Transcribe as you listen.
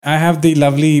I have the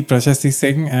lovely Prashasti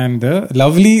Singh and the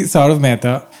lovely Saurav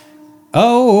Mehta.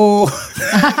 Oh!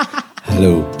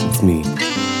 Hello, it's me.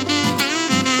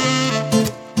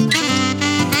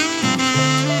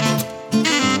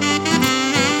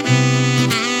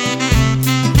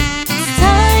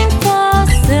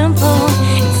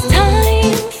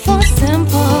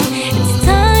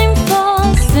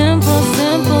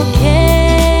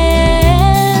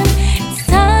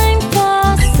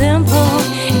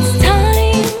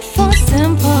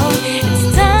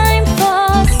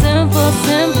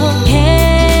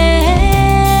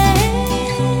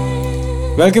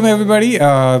 Welcome everybody.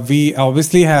 We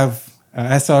obviously have,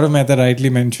 as Saurav Mehta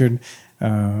rightly mentioned,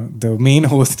 the main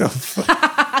host of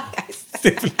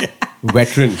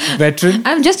Veteran.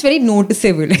 I'm just very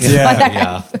noticeable.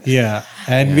 Yeah.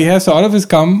 And we have Saurav has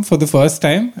come for the first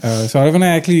time. Saurav and I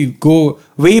actually go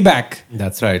way back.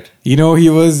 That's right. You know, he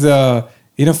was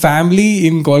family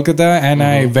in Kolkata and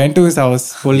I went to his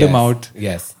house, pulled him out.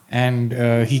 Yes. And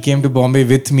he came to Bombay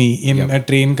with me in a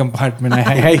train compartment.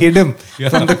 I hid him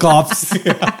from the cops.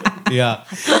 Yeah.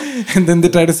 And then they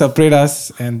tried to separate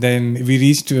us. And then we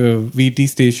reached VT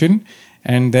station.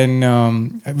 And then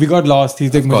we got lost.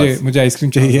 He's like, mujhe ice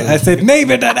cream chahiye. I said, nahi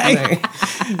beta,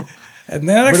 nahi. And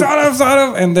then I'm like,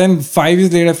 Saurav. And then 5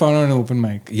 years later, I found out an open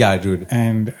mic. Yeah, dude.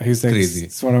 And he was like, crazy.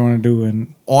 That's what I want to do.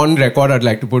 And on record, I'd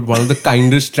like to put one of the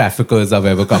kindest traffickers I've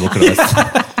ever come across.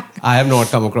 I have not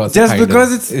come across just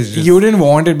because it's just, you didn't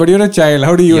want it, but you're a child.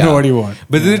 How do you know what you want?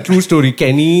 But this is a true story.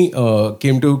 Kenny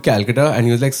came to Calcutta and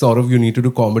he was like, Saurav, you need to do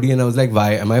comedy. And I was like,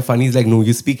 why? Am I funny? He's like, no,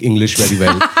 you speak English very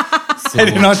well. So, I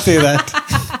did not say that.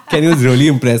 Kenny was really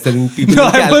impressed that people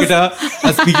in Calcutta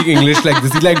are speaking English like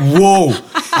this. He's like, whoa.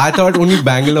 I thought only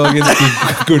Bangaloreans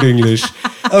speak good English.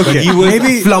 Okay. But he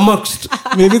was flummoxed.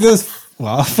 Maybe there's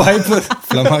 5%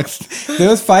 flummoxed. There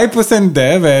was 5%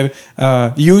 there where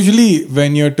usually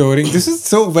when you're touring,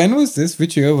 when was this?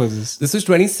 Which year was this? This was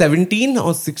 2017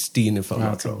 or 16 if I'm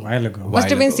not wrong. A while ago. Must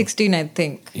have been 16, I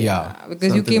think. Yeah.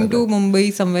 Because you came to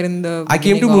Mumbai somewhere in the I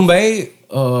came to Mumbai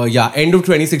end of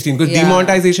 2016 because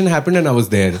demonetization happened and I was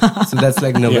there. So that's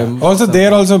like November. Yeah. Also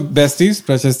there also besties,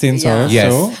 Prashasti and Saurav.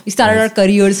 Yes. So, we started our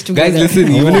careers together. Guys, listen,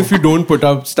 even if you don't put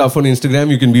up stuff on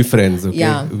Instagram, you can be friends, okay?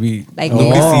 Yeah. Nobody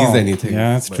sees anything.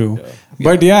 Yeah, that's true.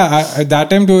 But at that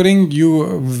time touring, you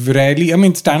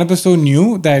rarely, stand-up is so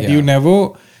new that you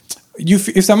never...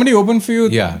 if somebody opened for you,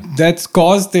 that's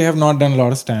cause they have not done a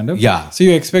lot of stand-up. Yeah. So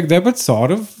you expect that, but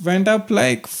Saurav went up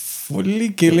like fully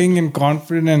killing and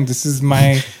confident and this is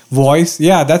my voice.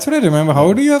 Yeah, that's what I remember.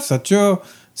 How do you have such a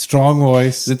strong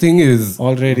voice? The thing is,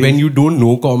 already when you don't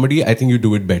know comedy, I think you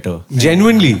do it better.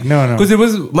 Genuinely. No. Because it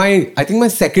was my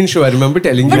second show, I remember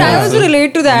telling you. But I also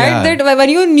relate to that when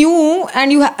you're new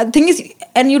and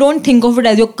and you don't think of it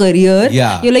as your career,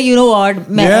 you're like, you know what?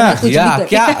 Because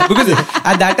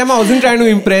at that time I wasn't trying to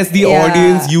impress the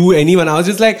audience, anyone. I was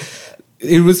just like,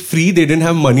 it was free. They didn't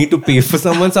have money to pay for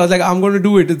someone. So I was like, I'm going to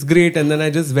do it. It's great. And then I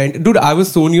just went. Dude, I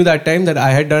was so new that time that I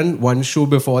had done one show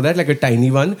before that, like a tiny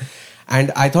one.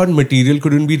 And I thought material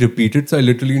couldn't be repeated. So I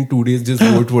literally in 2 days just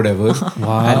wrote whatever.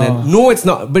 Wow. And then, no, it's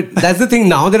not. But that's the thing.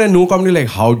 Now that I know comedy, like,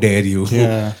 how dare you?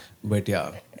 Yeah. But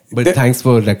thanks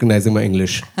for recognizing my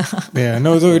English. Yeah.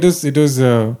 No, so it was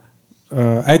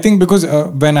I think because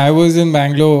when I was in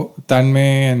Bangalore,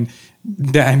 Tanmay and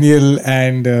Daniel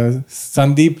and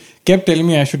Sandeep kept telling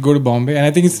me I should go to Bombay, and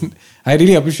I think I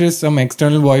really appreciate some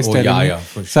external voice telling me.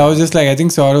 For sure. So I was just like, I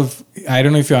think Saurav, I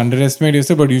don't know if you underestimate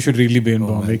yourself, but you should really be in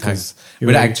Bombay.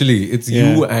 But actually, it's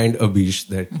you and Abhish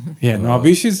that. Yeah, no,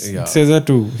 Abhish says that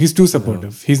too. He's too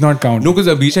supportive. He's not counting. No, because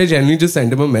Abhish, I genuinely just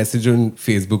sent him a message on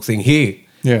Facebook saying, hey,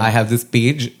 I have this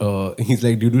page. He's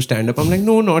like, do you do stand-up? I'm like,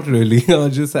 no, not really. I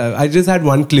just had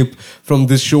one clip from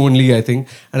this show only, I think.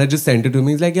 And I just sent it to him.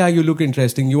 He's like, yeah, you look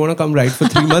interesting. You want to come write for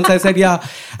 3 months? I said, yeah.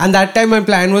 And that time my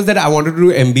plan was that I wanted to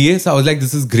do MBA. So I was like,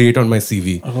 this is great on my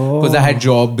CV. Because I had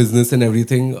job, business and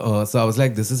everything. So I was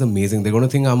like, this is amazing. They're going to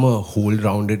think I'm a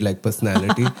whole-rounded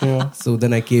personality. So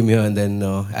then I came here and then,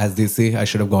 as they say, I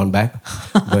should have gone back.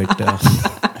 But...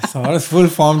 Saurav's full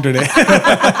form today.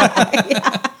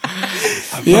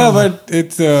 Yeah, but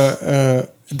it's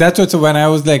that's what. So when I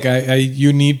was like,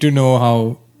 you need to know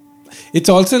how. It's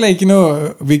also like,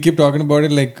 we keep talking about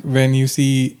it. Like when you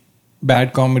see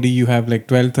bad comedy, you have like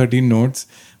 12, 13 notes.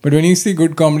 But when you see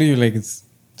good comedy, you're like, it's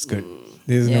good.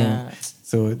 There's no.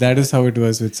 So that is how it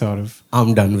was with Saurav.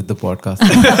 I'm done with the podcast.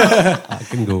 I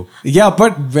can go. Yeah,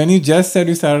 but when you just said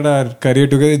you started our career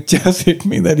together, it just hit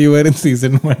me that you were in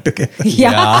season 1 together.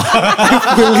 Yeah.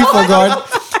 I fully forgot.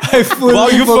 I fully wow,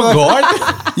 you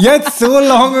forgot? Yeah, it's so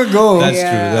long ago. That's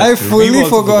true. I fully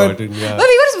forgot. Yeah. But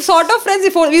we were sort of friends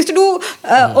before. We used to do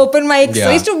open mics. Yeah. So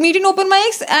we used to meet in open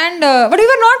mics, and but we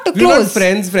were not close. We were not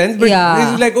friends, but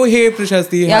it's like, oh, hey,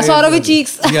 Prashasti. Yeah, Saurav with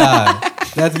cheeks. Yeah,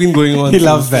 that's been going on. He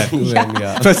loves that.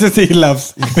 Prashasti, he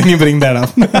loves when you bring that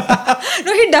up.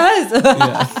 No, he does.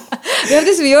 We have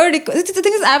this weird. The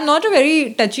thing is, I'm not a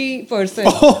very touchy person.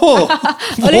 Oh,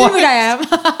 a little bit I am.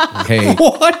 Hey,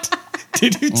 what?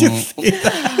 Did you just say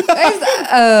that?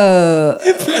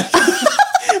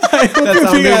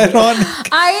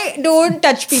 I don't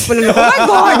touch people. Oh my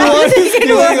God! What is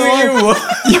going on?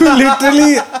 You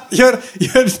literally,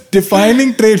 you're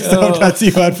defining traits of touchy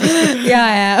you are. Yeah,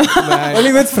 I am.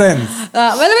 Only with friends.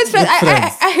 With friends.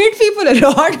 I hit people a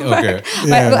lot. Okay.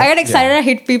 But I get excited. I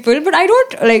hit people, but I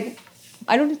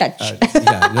don't touch.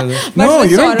 No,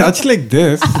 you don't touch like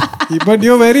this. But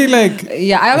you're very like...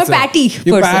 Yeah, I'm a patty person.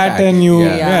 You pat and you...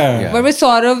 Yeah. But with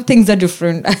Saurav, things are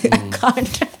different. I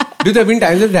can't. Dude, there have been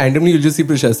times that randomly you'll just see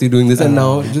Prashasti doing this and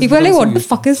now... People are like, what the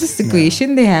fuck is this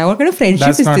equation they have? What kind of friendship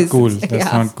is this? That's not cool.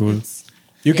 That's not cool.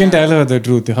 You can tell her the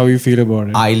truth, how you feel about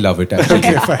it. I love it actually.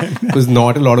 Okay, fine. Because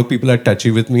not a lot of people are touchy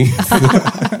with me.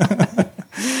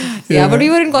 Yeah, but we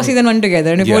were in Season 1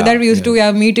 together. And before that, we used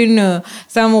to meet in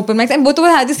some open mics. And both of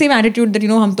us had the same attitude that,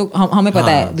 हमें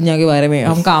पता है दुनिया के बारे में.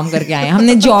 हम काम करके आए हैं.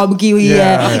 हमने job की हुई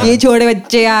है. ये छोटे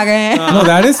बच्चे आ गए हैं. No,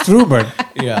 that is true, but...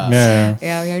 Yeah, we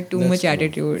had too much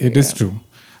attitude. It is true.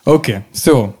 Okay,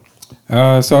 so,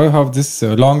 sorry how this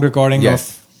long recording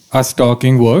of us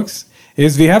talking works.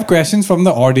 Is we have questions from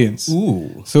the audience.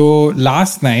 Ooh. So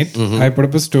last night, I put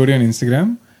up a story on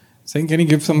Instagram saying, can you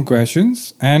give some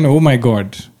questions? And oh my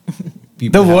God,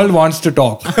 the world wants to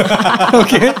talk.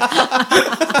 Okay.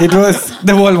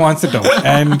 The world wants to talk.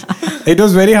 And it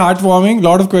was very heartwarming. A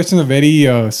lot of questions are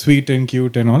very sweet and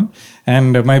cute and all.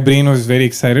 And my brain was very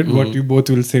excited what you both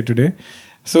will say today.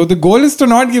 So the goal is to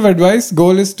not give advice.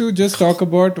 Goal is to just talk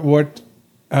about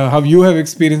how you have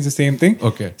experienced the same thing.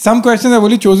 Okay. Some questions I've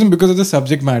only chosen because of the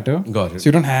subject matter. Got it. So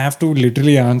you don't have to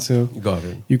literally answer. Got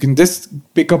it. You can just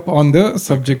pick up on the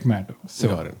subject matter. So,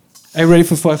 got it. Are you ready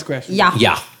for first question?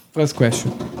 Yeah. First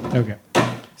question. Okay.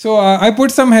 So I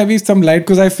put some heavy, some light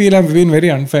because I feel I've been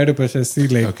very unfair to Prashasti.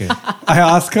 Like, I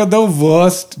ask her the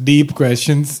worst deep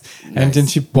questions and then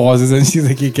she pauses and she's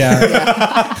like,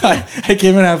 I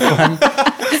came and have fun.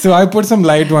 So I put some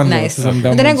light one. Nice.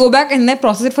 Then I go back and I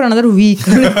process it for another week.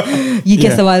 ये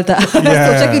क्या सवाल था?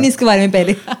 सोचा क्यों नहीं इसके बारे में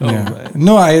पहले?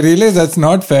 No, I realize that's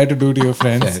not fair to do to your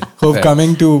friends who are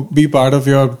coming to be part of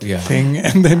your thing,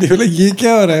 and then you're like, ये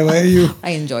क्या हो रहा है? Why are you?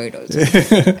 I enjoy it also.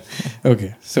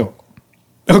 Okay, so.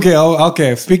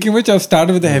 Okay. Speaking of which, I've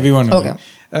started with the heavy one. Okay.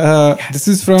 This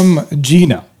is from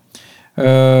Gina.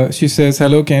 She says,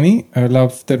 hello, Kenny. I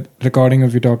love the recording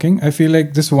of you talking. I feel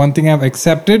like this one thing I've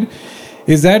accepted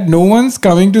is that no one's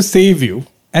coming to save you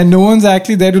and no one's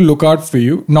actually there to look out for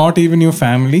you, not even your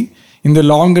family. In the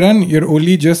long run, you're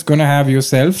only just going to have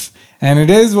yourself, and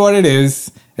it is what it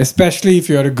is, especially if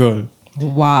you're a girl.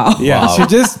 Wow. Yeah,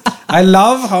 I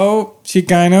love how she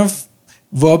kind of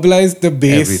verbalized the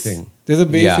base. Everything. There's a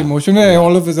base emotion that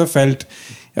all of us have felt.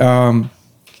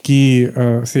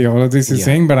 See, all of this is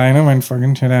saying, but I know when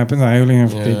fucking shit happens, I only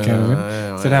have to take care of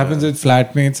it. So it happens with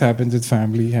flatmates, happens with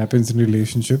family, happens in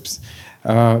relationships.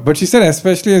 But she said,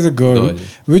 especially as a girl.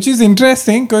 Which is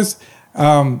interesting because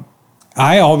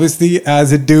I obviously,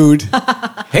 as a dude...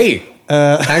 Hey,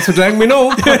 thanks for letting me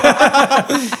know.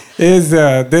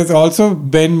 There's also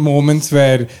been moments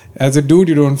where, as a dude,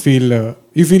 you don't feel...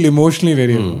 you feel emotionally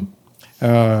very alone.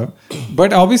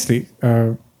 But obviously...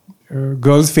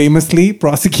 girls famously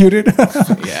prosecuted.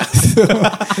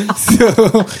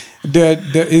 So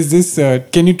is this?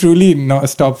 Can you truly not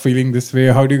stop feeling this way?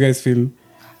 How do you guys feel?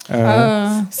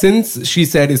 Since she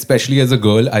said, especially as a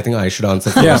girl, I think I should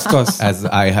answer first. Yeah, of course. As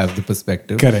I have the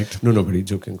perspective. Correct. No, nobody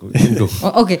joking. Go.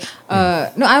 Okay.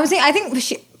 No, I was saying. I think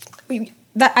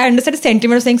I understand the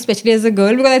sentiment of saying, especially as a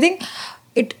girl, because I think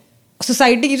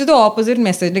society gives you the opposite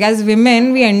message. Like as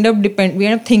women, we end up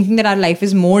thinking that our life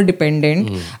is more dependent.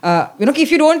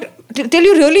 If you don't, till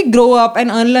you really grow up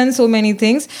and unlearn so many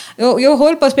things, your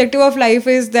whole perspective of life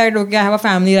is that, okay, I have a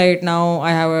family right now. I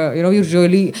have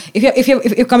if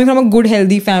you're coming from a good,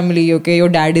 healthy family, okay, your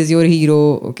dad is your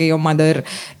hero, okay, your mother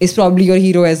is probably your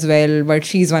hero as well, but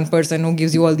she's one person who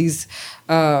gives you all these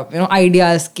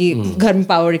ideas कि घर में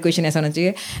power equation ऐसा होना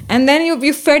चाहिए, and then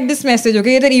you fed this message,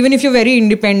 okay, that even if you're very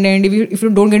independent, if you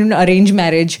don't get into an arranged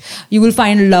marriage, you will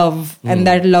find love, and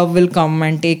that love will come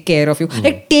and take care of you,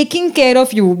 like taking care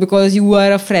of you because you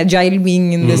are a fragile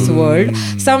being in this world.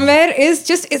 Somewhere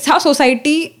it's how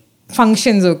society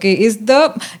functions, okay, is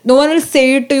no one will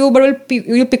say it to you, but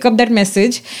you pick up that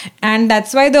message, and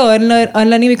that's why the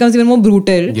unlearning becomes even more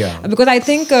brutal. Because I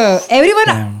think everyone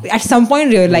at some point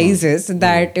realizes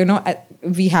that you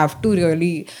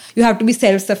have to be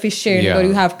self-sufficient, or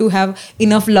you have to have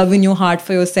enough love in your heart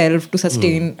for yourself to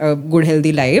sustain a good,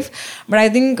 healthy life. But I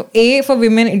think for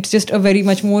women, it's just a very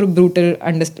much more brutal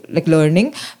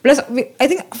learning. Plus, I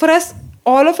think for us,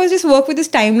 all of us just work with this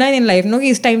timeline in life, कि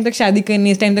इस time तक शादी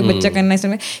करनी, इस time तक बच्चा करना, इस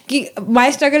time कि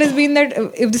my struggle has been that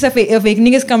if this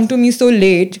awakening has come to me so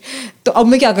late, तो अब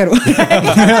मैं क्या करूँ?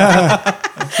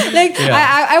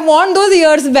 I want those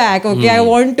years back, okay? I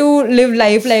want to live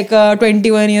life like a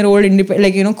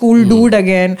 21-year-old cool dude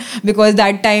again, because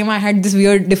that time I had this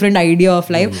weird different idea of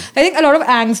life. I think a lot of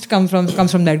angst comes from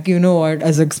that, what,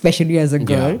 especially as a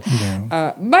girl.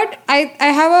 But I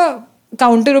have a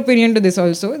counter opinion to this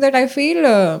also, that I feel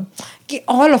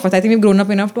all of us, I think we've grown up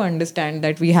enough to understand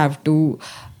that we have to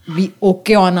be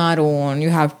okay on our own, you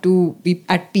have to be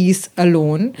at peace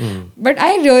alone. But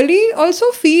I really also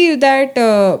feel that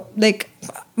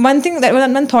one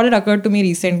thought that occurred to me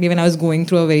recently when I was going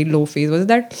through a very low phase was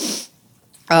that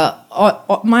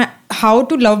how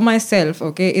to love myself,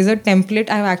 okay, is a template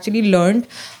I've actually learned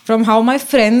from how my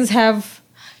friends have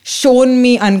shown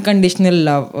me unconditional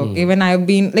love, okay, when I've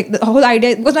been the whole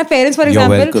idea, because my parents, for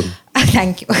example, you're welcome.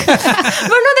 Thank you. But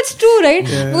no, that's true, right?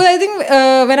 Because I think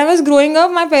when I was growing up,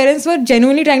 my parents were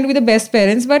genuinely trying to be the best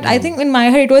parents, but I think in my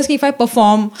head it was, if I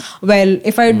perform well,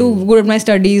 if I do good at my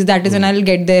studies, that is when I'll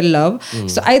get their love.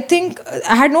 So I think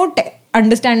I had no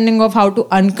understanding of how to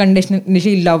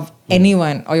unconditionally love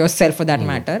anyone, or yourself for that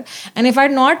matter. And if I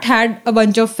had not had a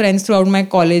bunch of friends throughout my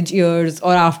college years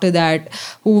or after that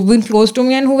who've been close to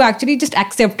me and who've actually just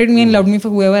accepted me and loved me for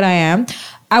whoever I am,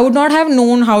 I would not have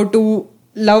known how to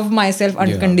love myself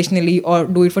unconditionally or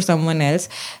do it for someone else.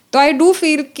 So I do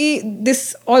feel that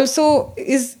this also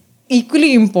is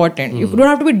equally important. You don't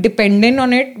have to be dependent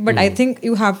on it, but I think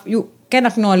you can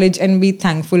acknowledge and be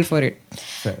thankful for it.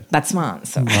 Fair. That's my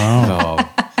answer. Wow.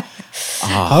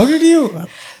 How did you?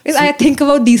 I think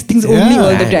about these things only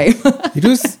all the time. It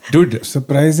was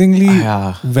surprisingly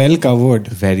well covered.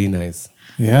 Very nice.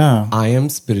 Yeah. I am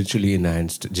spiritually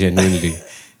enhanced, genuinely.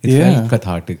 It felt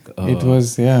cathartic. It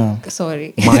was,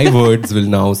 Sorry. My words will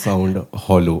now sound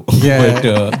hollow. Yeah.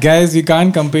 But, guys, you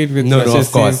can't compete with no,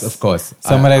 of course.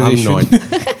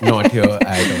 Summarization. I'm not here at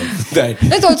all.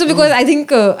 That's also because I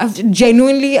think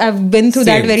I've been through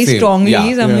that very strongly.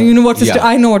 You know what,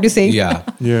 I know what you're saying. Yeah.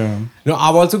 No,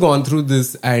 I've also gone through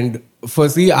this, and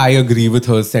firstly, I agree with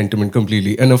her sentiment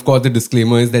completely. And of course, the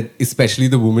disclaimer is that especially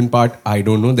the woman part, I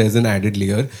don't know, there's an added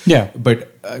layer. Yeah. But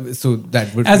so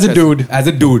that would... As a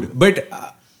dude. But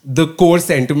the core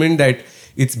sentiment that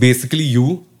it's basically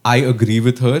you, I agree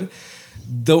with her.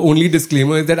 The only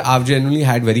disclaimer is that I've generally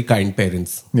had very kind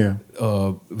parents. Yeah.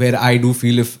 Where I do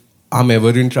feel if I'm ever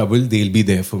in trouble, they'll be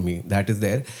there for me. That is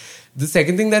there. The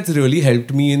second thing that's really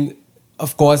helped me in,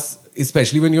 of course,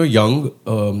 especially when you're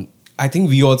young, I think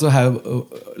we also have a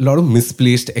lot of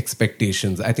misplaced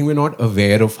expectations. I think we're not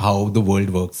aware of how the world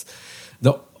works.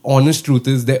 The honest truth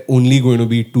is there are only going to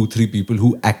be 2-3 people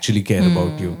who actually care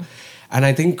about you. And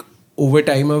I think over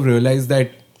time I've realized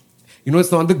that,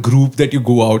 it's not the group that you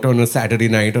go out on a Saturday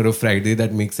night or a Friday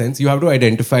that makes sense. You have to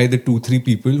identify the 2-3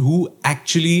 people who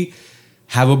actually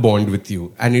have a bond with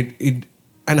you. And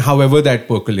and however that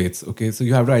percolates, okay? So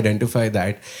you have to identify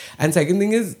that. And second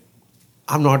thing is,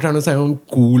 I'm not trying to sound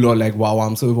cool or wow,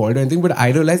 I'm so evolved or anything, but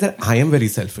I realize that I am very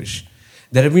selfish.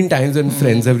 There have been times when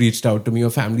friends have reached out to me or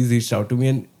families reached out to me,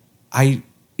 and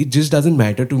it just doesn't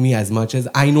matter to me as much as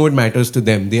I know it matters to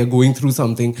them. They are going through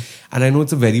something, and I know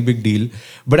it's a very big deal,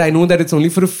 but I know that it's only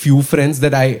for a few friends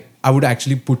that I would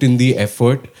actually put in the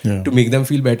effort to make them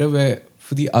feel better, where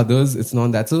for the others, it's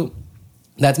not that. So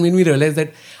that's made me realize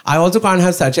that I also can't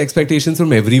have such expectations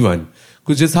from everyone,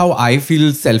 because just how I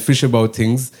feel selfish about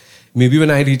things, maybe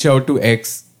when I reach out to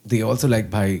X, they also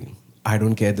bhai, I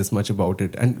don't care this much about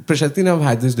it. And Prashasti and I have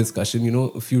had this discussion,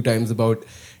 a few times about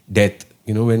death,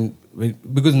 when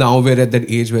because now we're at that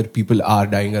age where people are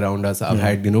dying around us. I've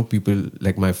had, people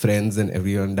like my friends and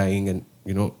everyone dying, and,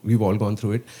 we've all gone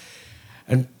through it.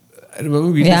 And I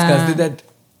remember we discussed it that,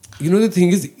 the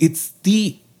thing is,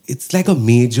 it's like a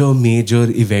major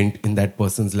event in that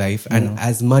person's life. And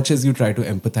as much as you try to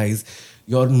empathize,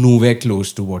 you're nowhere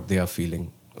close to what they are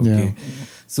feeling. Okay. Yeah.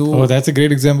 So that's a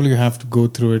great example. You have to go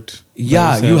through it.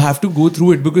 Yeah, you have to go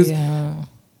through it, because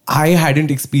I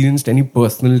hadn't experienced any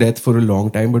personal death for a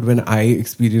long time, but when I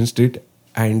experienced it,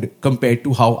 and compared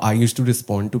to how I used to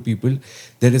respond to people,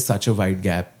 there is such a wide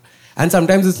gap. And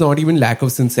sometimes it's not even lack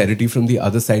of sincerity from the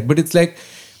other side, but it's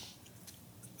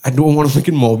I don't want to make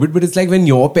it morbid, but it's like when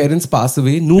your parents pass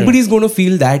away, nobody's going to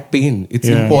feel that pain. It's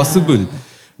impossible.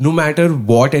 No matter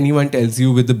what anyone tells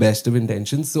you with the best of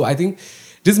intentions. So I think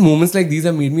just moments like these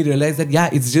have made me realize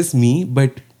that, it's just me,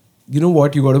 but you know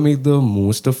what? You got to make the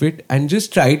most of it and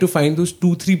just try to find those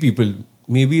 2-3 people.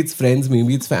 Maybe it's friends,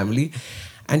 maybe it's family,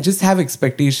 and just have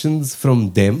expectations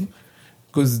from them.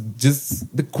 Because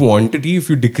just the quantity, if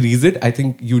you decrease it, I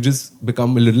think you just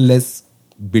become a little less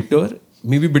bitter.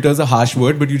 Maybe bitter is a harsh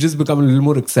word, but you just become a little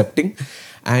more accepting.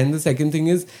 And the second thing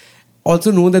is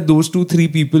also know that those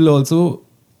 2-3 people also,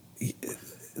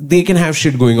 they can have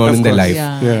shit going on in their life.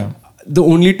 Yeah. The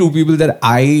only 2 people that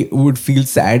I would feel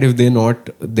sad if they're not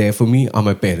there for me are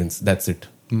my parents. That's it.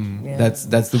 That's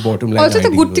the bottom line. Also, the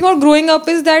good thing about growing up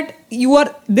is that you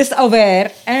are this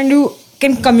aware and you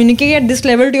can communicate at this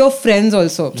level to your friends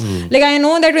also. Like I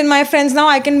know that with my friends now,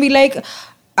 I can be like,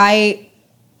 I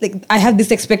have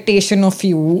this expectation of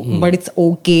you, but it's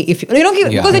okay if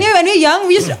because when you're young,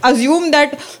 we just assume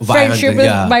that friendship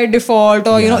is by default,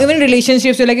 or even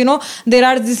relationships, you're like, there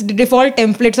are these default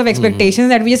templates of expectations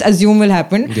that we just assume will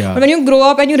happen. But when you grow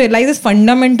up and you realize this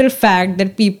fundamental fact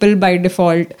that people by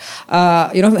default,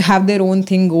 have their own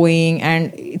thing going,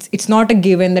 and it's not a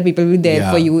given that people will be there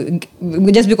for you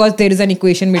just because there is an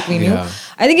equation between you.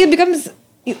 I think it becomes.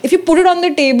 If you put it on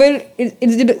the table,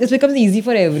 it becomes easy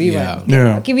for everyone.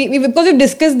 Okay, because we've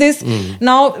discussed this.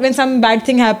 Now, when some bad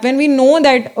thing happens, we know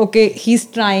that, okay, he's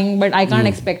trying, but I can't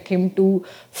expect him to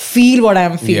feel what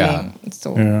I'm feeling.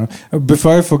 So,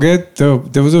 before I forget,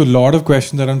 there was a lot of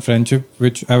questions around friendship,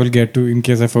 which I will get to in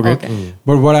case I forget.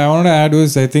 But what I wanted to add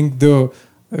was, I think the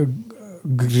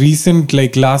recent,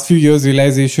 last few years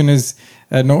realization is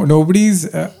nobody's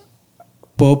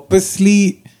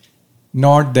purposely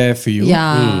not there for you.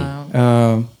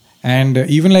 And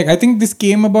even I think this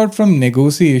came about from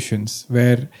negotiations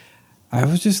where I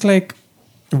was just like,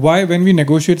 why, when we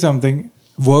negotiate something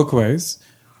work-wise,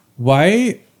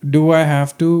 why do I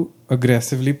have to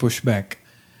aggressively push back?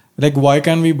 Why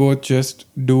can't we both just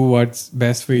do what's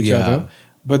best for each other?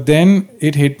 But then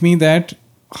it hit me that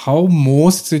how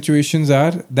most situations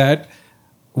are, that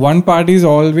one party is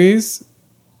always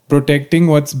protecting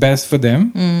what's best for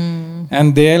them.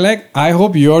 And they're like, I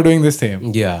hope you're doing the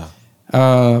same.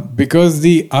 Because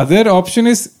the other option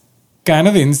is kind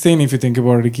of insane if you think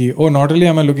about it. Not only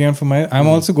am I looking out for I'm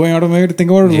also going out of my way to think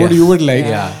about what you would like.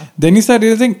 Then you start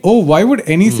realizing, why would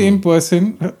any sane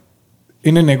person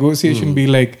in a negotiation be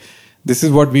like, this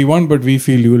is what we want, but we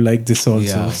feel you like this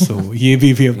also. So we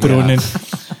have thrown in.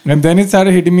 And then it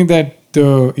started hitting me that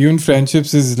even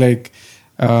friendships is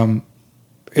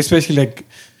especially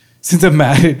since I'm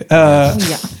married,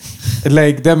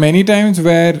 there are many times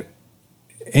where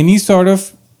any sort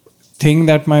of thing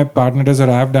that my partner does or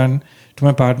I've done to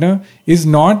my partner is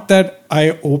not that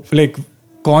I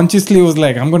consciously was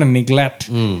like, I'm going to neglect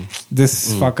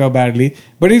this fucker badly.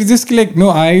 But it's just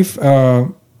I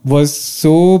was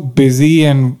so busy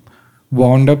and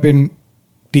wound up in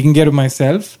taking care of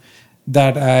myself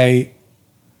that I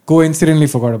coincidentally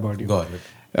forgot about you. Got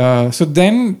it. So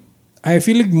then I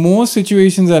feel most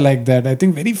situations are like that. I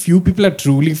think very few people are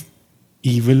truly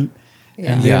evil.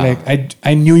 And they're like,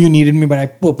 I knew you needed me, but I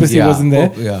purposely wasn't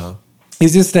there.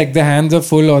 It's just the hands are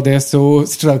full or they're so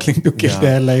struggling to kill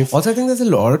their life. Also, I think there's a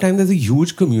lot of time there's a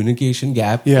huge communication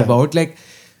gap about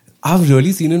I've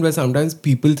really seen it where sometimes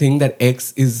people think that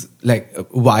X is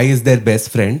Y is their best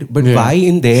friend, but Y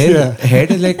in their head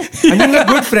is we're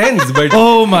good friends, but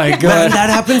oh my god, man,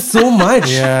 that happens so much.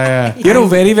 You're a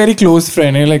very, very close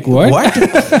friend. You're like, what?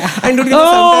 And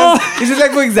sometimes it's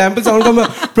just for example, someone comes,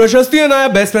 Prashasti and I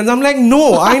are best friends. I'm like,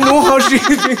 no, I know how she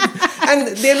is. And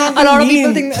they're not a lot of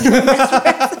people think that they're best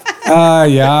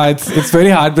friends. It's very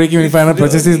heartbreaking when you find out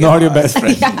Prashasti is not your best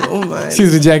friend. Oh my.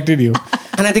 She's rejected you.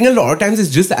 And I think a lot of times it's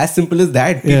just as simple as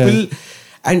that. People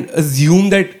and assume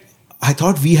that I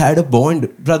thought we had a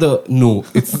bond. Brother, no.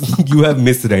 It's you have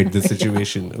misread the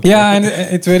situation. Okay? And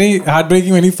it's very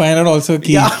heartbreaking when you find out also you've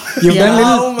done you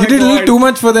did a little too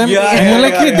much for them. And you're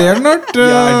like, hey, they're not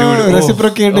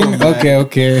reciprocating.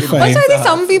 Okay, fine. Also, I think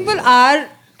some people are,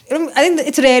 I think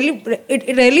it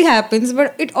rarely happens,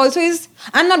 but it also is.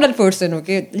 I'm not that person,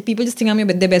 okay? People just think I'm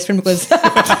their best friend because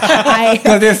I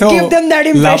give them that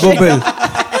impression.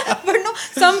 But no,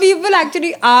 some people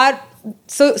actually are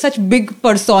such big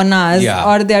personas,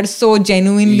 or they are so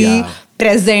genuinely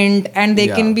present, and they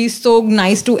can be so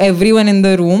nice to everyone in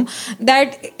the room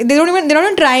that they're not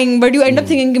even trying, but you end up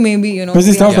thinking maybe,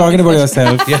 Just stop talking about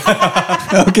yourself.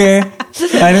 Okay.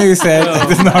 I know you said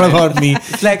this is not about me.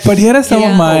 It's but here are some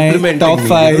of my top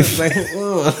 5.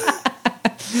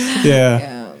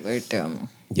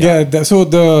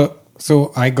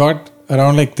 So I got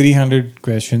around like 300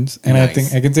 questions, and I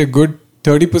think I can say a good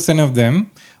 30% of them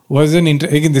was again,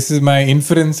 this is my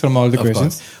inference from all the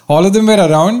questions. All of them were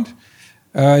around.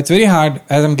 It's very hard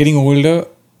as I'm getting older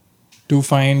to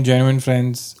find genuine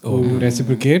friends who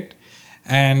reciprocate.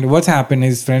 And what's happened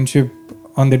is friendship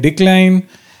on the decline.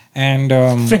 And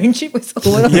friendship is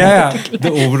over.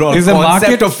 The overall is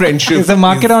concept of friendship is the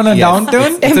market on a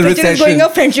downturn. Temperature is going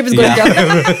up, friendship is going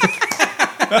down.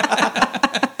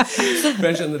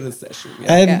 Fresh on the recession.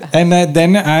 And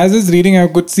then as I was reading, I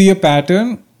could see a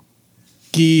pattern.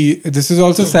 This is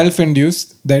also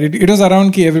self-induced. That it was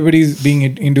around everybody's being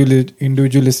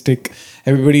individualistic.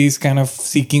 Everybody's kind of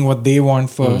seeking what they want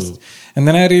first. And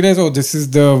then I realized, this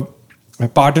is the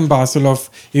part and parcel of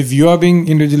if you are being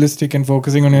individualistic and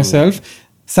focusing on yourself,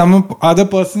 some other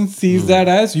person sees that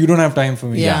as you don't have time for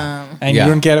me. And you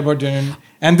don't care about genuine.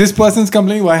 And this person's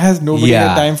complaining, why has nobody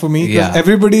had time for me? Because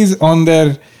everybody's on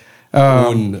their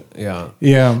own.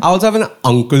 I also have an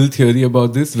uncle theory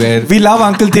about this where we love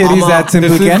uncle theories that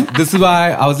simple, Ken. This is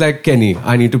why I was like, Kenny,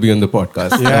 I need to be on the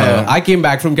podcast. I came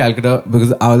back from Calcutta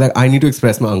because I was like, I need to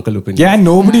express my uncle opinion. Yeah,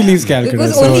 nobody leaves Calcutta.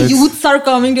 Because only youths are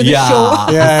coming to the show.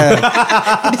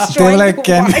 They're like,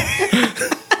 Ken.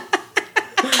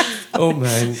 Oh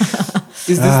man.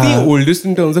 Is this the oldest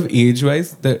in terms of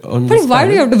age-wise? But why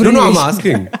do you have to bring No, I'm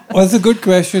asking. That's a good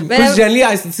question. Because generally,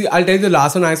 I'll tell you the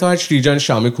last one I saw had Srijan and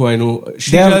Shamik, who I know.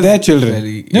 They're children.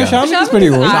 Shamik is pretty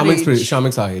old.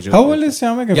 Shamik's our age. How old is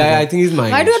Shamik? Yeah, I think he's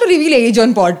mine. Why do you have to reveal age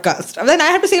on podcast? Then I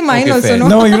have to say mine also. Fair.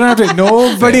 No, you don't have to.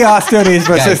 Nobody asked your age,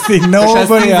 Prashasti.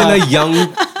 Nobody asked. In a young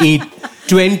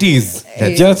 20s.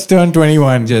 Just turned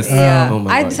 21.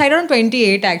 I decided on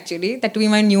 28 actually. That to be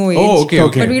my new age. Oh, okay.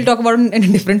 But we'll talk about it in a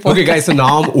different podcast. Okay, guys. So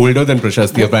now I'm older than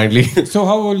Prashasti, apparently. So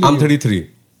how old? I'm 33.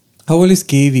 How old is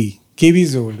KV? KV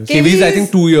is older. KV is, I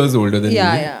think, 2 years older than me.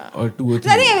 Or 2 or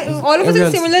 3. I think all of us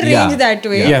in similar range that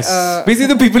way. Yes.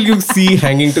 Basically, the people you see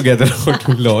hanging together out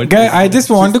to Lord. Guy, I just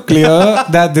want to clear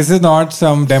that this is not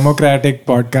some democratic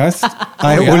podcast.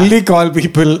 I only call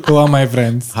people who are my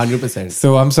friends. 100%.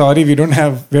 So I'm sorry, we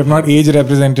have not age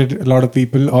represented a lot of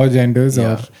people or genders.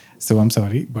 So I'm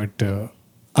sorry, but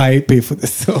I pay for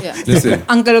this. So listen.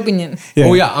 Uncle opinion.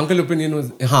 Uncle opinion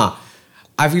was...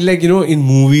 I feel like, in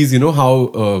movies,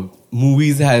 how...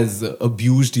 movies has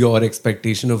abused your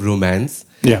expectation of romance.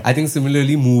 I think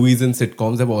similarly, movies and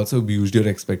sitcoms have also abused your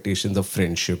expectations of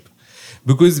friendship.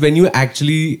 Because when you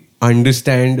actually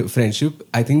understand friendship,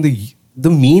 I think the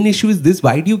main issue is this.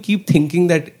 Why do you keep thinking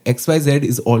that XYZ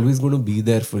is always going to be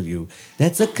there for you?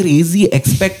 That's a crazy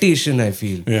expectation, I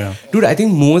feel. Dude, I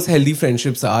think most healthy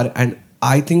friendships are, and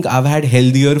I think I've had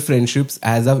healthier friendships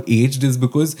as I've aged, is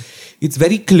because it's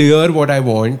very clear what I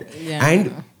want.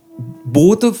 And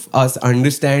both of us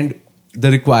understand the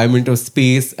requirement of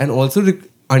space and also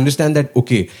understand that,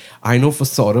 okay, I know for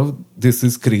Saurav, this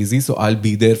is crazy, so I'll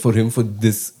be there for him for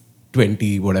this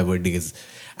 20 whatever days.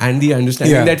 And the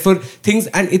understanding that for things,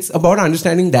 and it's about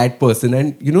understanding that person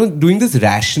and, doing this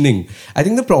rationing. I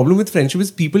think the problem with friendship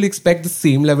is people expect the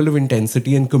same level of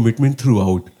intensity and commitment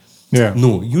throughout.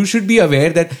 No, you should be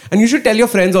aware that, and you should tell your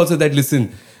friends also that,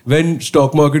 listen, when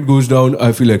stock market goes down,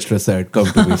 I feel extra sad. Come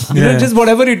to me. Just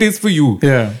whatever it is for you.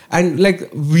 And like,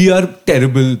 we are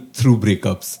terrible through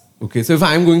breakups. Okay, so if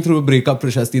I'm going through a breakup,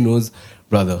 Prashasti knows,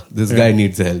 brother, this guy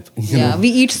needs help. We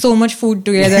eat so much food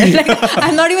together. Like,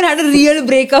 I've not even had a real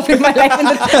breakup in my life,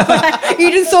 but I've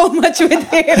eaten so much with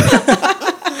him.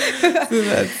 So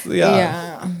that's,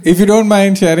 If you don't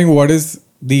mind sharing, what is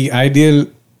the ideal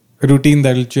routine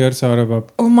that'll cheer Saurav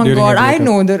up? Oh my god, I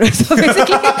know the rest. So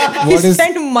basically, we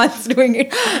spent months doing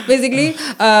it. Basically,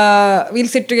 we'll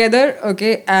sit together,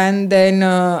 okay, and then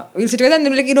we'll sit together and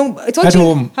then it's all at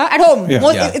home. At home.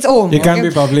 It's home. It can't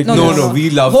be public. No, we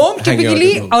love home.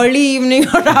 Typically early evening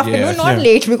or afternoon, not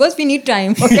late, because we need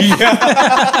time. Okay?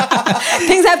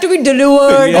 Things have to be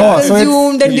delivered,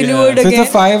 consumed, then delivered again. So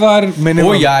it's a 5-hour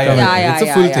minimum. It's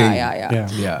a full thing.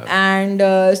 And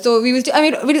so we will.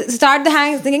 we'll start the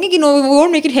hang thinking, we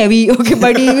won't make it heavy, okay,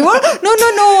 buddy. We won't. No.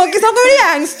 Okay, it's not going to be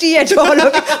angsty at all.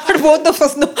 Okay, but both of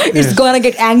us know it's gonna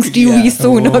get angsty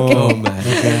soon. Okay. Oh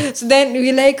man. So then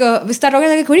we we start talking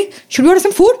like, buddy, should we order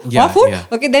some food? Food?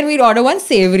 Okay, then we'll order one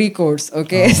savory course.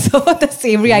 Okay, so the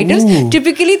savory items,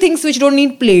 typically things which don't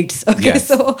need plates. Okay,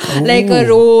 so like a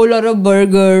roll or a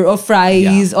burger or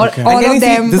fries or all of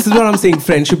them. This is what I'm saying.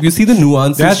 Friendship. You see the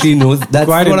nuances she knows. That's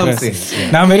what I'm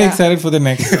saying. Now I'm very excited for the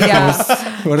next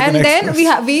course. And then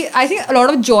I think a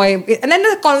lot of joy. And then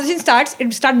the conversation starts,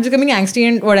 it starts becoming angsty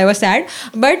and whatever, sad.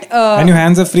 But and your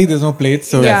hands are free, there's no plates.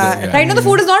 So right now the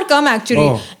food has not come actually.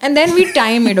 Oh. And then we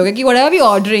time it, okay? Whatever we're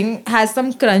ordering has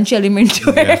some crunch element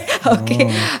to it. Okay.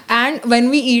 And when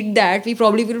we eat that, we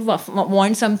probably will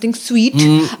want something sweet.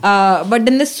 But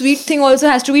then the sweet thing also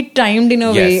has to be timed in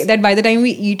a way that by the time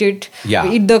we eat it,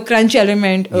 we eat the crunch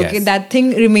element, okay, that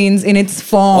thing remains in its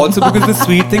form. Also because the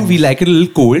sweet thing, we like it a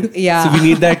little cold. Yeah. So we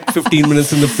need that 15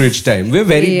 minutes in the fridge time. We're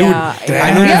very good.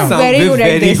 I know we're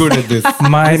very good at this.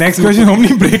 My next question, how many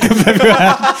breakups have you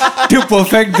had to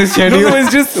perfect this schedule? No,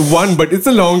 it's just one, but it's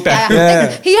a long time.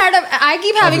 I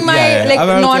keep having my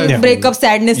non-breakup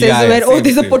sadnesses where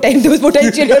this is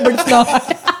potential here, but it's not.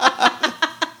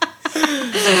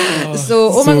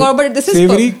 So, my God, but this is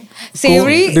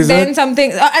savory, then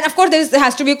something, and of course there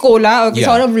has to be cola. Okay,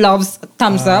 Saurav loves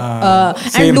thumbs up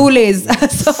and blue lays.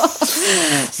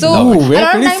 so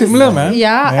we're pretty similar, man.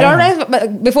 Yeah, a lot of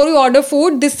times before we order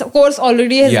food, this course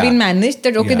already has been managed.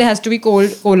 That there has to be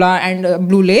cola and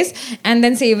blue lays, and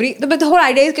then savory. But the whole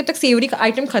idea is that savory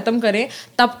item khatam kare,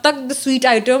 tab tak the sweet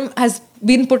item has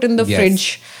been put in the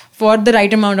fridge for the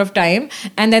right amount of time,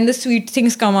 and then the sweet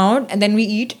things come out, and then we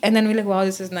eat, and then we're like, wow,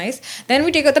 this is nice. Then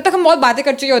we take a, tab tak hum bahut baatein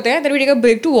kar chuke hote hain, then we take a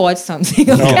break to watch something.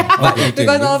 Okay?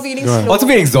 Because now we're feeling slow. Also,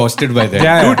 we're exhausted by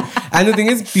that. Dude. And the thing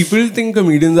is, people think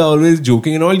comedians are always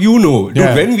joking and all. Dude,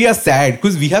 when we are sad,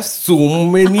 because we have so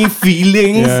many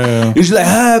feelings, it's like,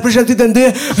 Prashasti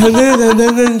dande,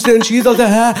 and she's also,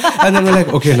 and then we're like,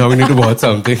 okay, now we need to watch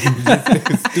something.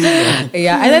 And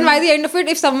then by the end of it,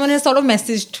 if someone has sort of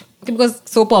messaged, because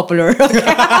so popular, okay. Like,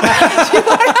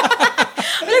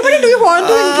 what do you want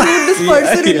to include this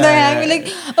person in the hang? We're like,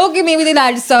 okay, maybe they'll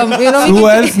add some. Who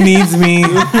else needs me?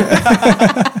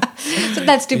 So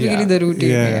that's typically the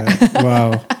routine.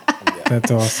 Wow, that's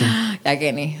awesome. I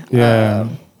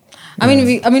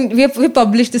mean, we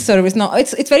published this service now.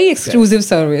 It's very exclusive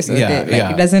service.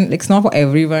 Okay? It doesn't. It's not for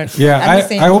everyone.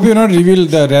 I hope you not reveal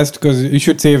the rest because you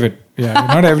should save it.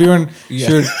 Not everyone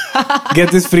should get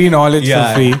this free knowledge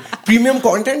for free. Premium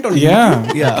content on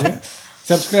YouTube.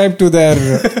 Subscribe to their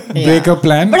breakup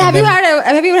plan. But have you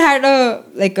ever had a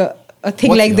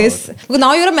thing like this? Because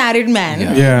now you're a married man.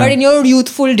 But in your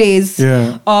youthful days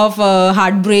of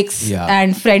heartbreaks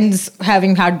and friends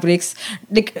having heartbreaks,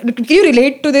 can you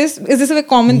relate to this? Is this a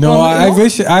common? No, I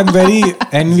wish. I'm very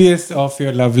envious of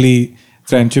your lovely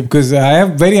friendship because I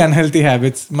have very unhealthy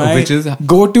habits. My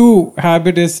go-to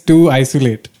habit is to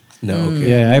isolate.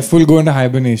 I full go into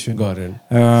hibernation. Got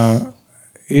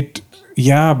it.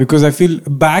 Because I feel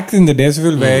back in the days I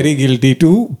feel very guilty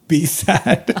to be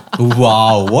sad.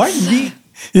 Wow, what? Explain.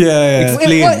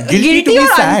 Guilty to be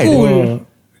sad. Uncool?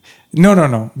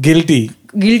 No. Guilty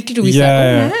To be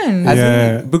sad. Oh,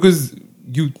 man. Because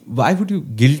why would you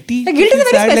guilty? Guilty is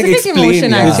a very specific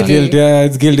emotion. Actually,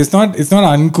 it's guilt. It's not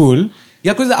uncool.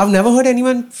 Yeah, because I've never heard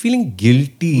anyone feeling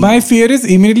guilty. My fear is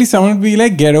immediately someone will be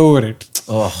like, get over it.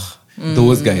 Oh,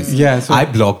 those guys. Yeah, so I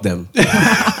block them.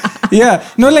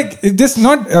 This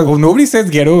not nobody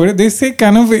says get over it. They say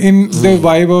kind of in the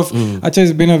vibe of Acha,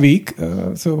 it's been a week,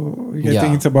 so I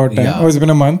think it's about time. It's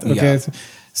been a month. Okay,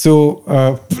 so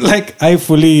I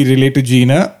fully relate to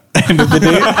Gina. End of the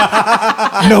day,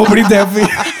 nobody there for you.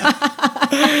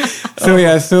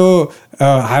 So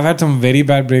I've had some very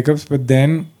bad breakups,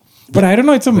 but I don't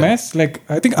know. It's a mess. Like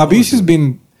I think Abhish has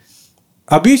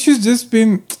just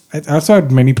been. I also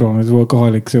had many problems,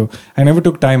 workaholic. So I never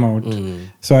took time out.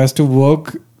 So I has to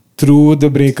work through the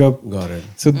breakup. Got it.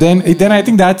 So then I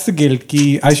think that's the guilt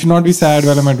key. I should not be sad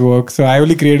while I'm at work. So I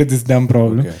only created this dumb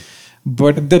problem. Okay.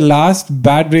 But the last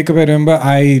bad breakup, I remember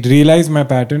I realized my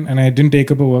pattern and I didn't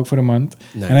take up a work for a month.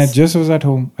 Nice. And I just was at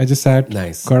home. I just sat,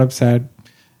 got up sad,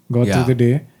 got through the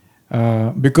day.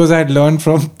 Because I had learned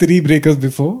from 3 breakups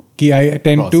before, I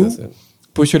tend to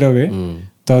push it away.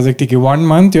 So I was like, 1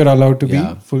 month you're allowed to be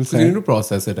full sad. You need to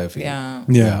process it, I feel.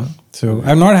 Yeah. So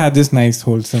I've not had this nice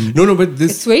wholesome. No, but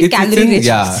this it's very calorie rich.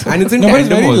 And it's in tandem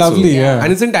very also. Lovely,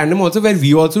 And it's in tandem also where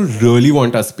we also really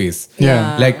want our space.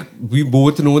 Like we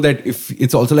both know that if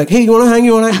it's also like, hey, you wanna hang?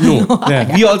 No.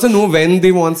 We also know when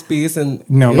they want space and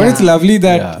but it's lovely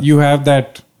that you have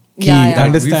that key.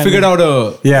 Understand. We figured out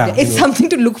it's something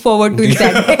to look forward to in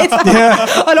that way.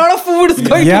 A lot of food is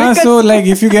going to be so like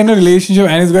if you get in a relationship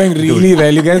and it's going really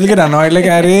well, you guys will get annoyed like,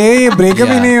 arey, breakup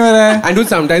hi nahi ho raha hai. And dude,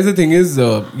 sometimes the thing is,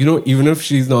 even if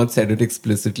she's not said it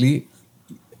explicitly,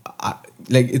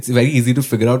 like it's very easy to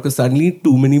figure out because suddenly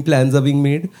too many plans are being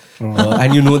made,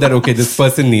 and you know that okay, this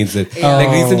person needs it. Like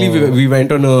recently, we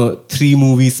went on a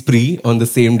 3-movie spree on the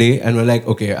same day, and we're like,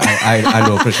 okay, I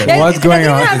know Prashasti. What's going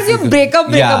on? You breakup,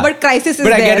 but crisis is but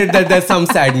there. I get it that there's some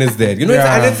sadness there, you know,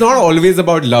 and it's not always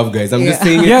about love, guys. I'm just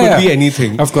saying it could be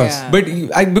anything, of course. But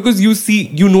because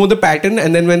you know the pattern,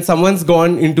 and then when someone's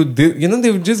gone into this, you know,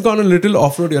 they've just gone a little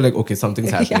off-road, you're like, okay,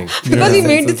 something's happening. Because we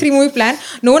made the 3-movie plan,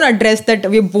 no one addressed that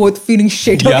we're both feeling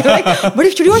shit. Okay? Like, but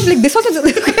if you watch like this also,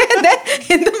 and then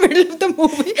in the middle of the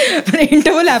movie, when the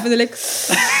interval happens, they're like,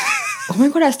 oh my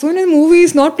god, as soon as the movie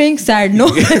is not playing sad, no?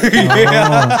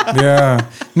 Yeah.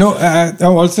 No,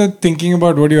 I'm also thinking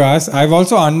about what you asked. I've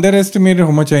also underestimated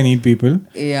how much I need people.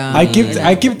 Yeah. I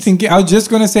keep thinking, I was just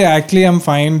going to say, actually, I'm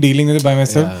fine dealing with it by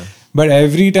myself. Yeah. But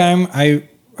every time I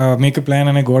make a plan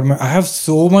and I go out, I have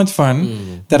so much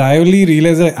fun that I only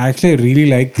realize that actually I really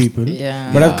like people.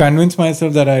 Yeah. But I've convinced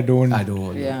myself that I don't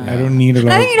need a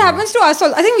lot. I think it happens to us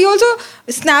also. I think we also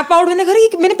snap out when like,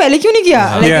 मैंने पहले क्यों नहीं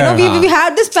किया? Like, you know, we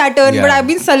had this pattern, but I've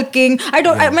been sulking.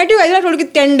 I met you guys, I told you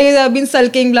 10 days I've been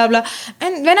sulking, blah, blah.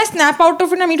 And when I snap out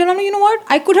of it, I'm like, you know what?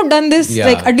 I could have done this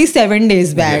like at least 7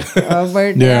 days back.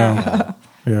 But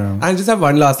Yeah. I just have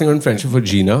one last thing on friendship for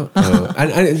Gina.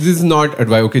 And this is not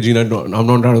advice. Okay, Gina, no, I'm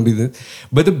not trying to be this.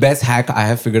 But the best hack I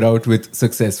have figured out with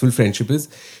successful friendship is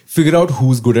figure out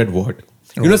who's good at what.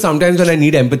 You know, sometimes when I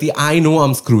need empathy, I know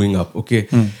I'm screwing up, okay?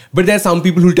 But there's some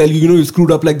people who tell you, you know, you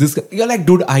screwed up like this. You're like,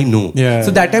 dude, I know. Yeah.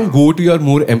 So that time, go to your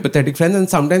more empathetic friends. And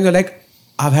sometimes you're like,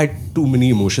 I've had too many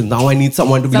emotions. Now I need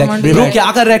someone to be like, bro,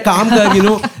 kya kar raha hai? Kaam kar, you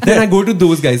know? Then I go to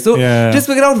those guys. So just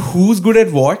figure out who's good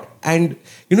at what. And,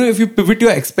 you know, if you pivot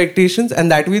your expectations,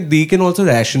 and that way they can also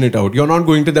ration it out. You're not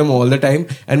going to them all the time.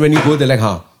 And when you go, they're like,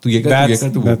 tu ye kar, tu ye kar,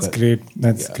 tu wo kar. That's great.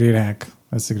 That's a great hack.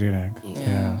 That's a great hack.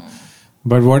 Yeah.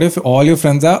 But what if all your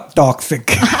friends are toxic?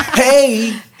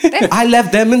 Hey, I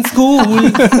left them in school.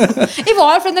 if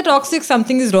all friends are toxic,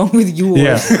 something is wrong with you.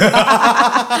 Yeah.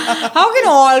 How can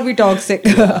all be toxic?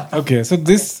 Okay, so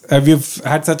this we've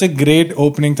had such a great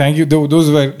opening. Thank you.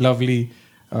 Those were lovely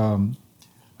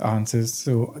answers.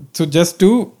 So just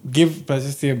to give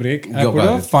Prashasti a break, I put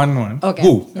a fun one.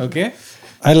 Okay. Okay.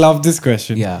 I love this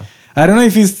question. Yeah. I don't know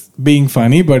if he's being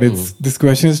funny, but this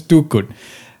question is too good.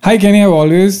 Hi, Kenny. I've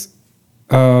always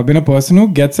been a person who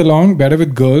gets along better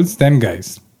with girls than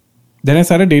guys. Then I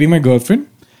started dating my girlfriend,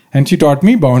 and she taught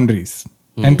me boundaries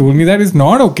and told me that it's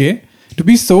not okay to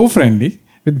be so friendly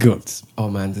with girls. Oh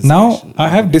man, this now question. I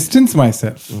have distanced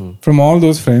myself from all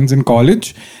those friends in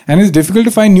college, and it's difficult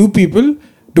to find new people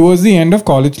towards the end of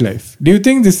college life. Do you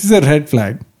think this is a red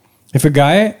flag if a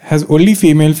guy has only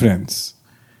female friends?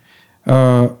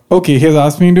 Okay, he has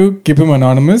asked me to keep him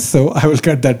anonymous, so I will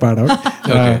cut that part out.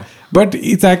 Okay. But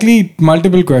it's actually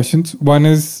multiple questions. One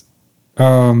is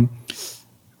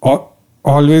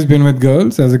always been with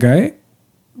girls as a guy.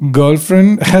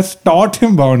 Girlfriend has taught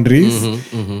him boundaries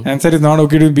and said it's not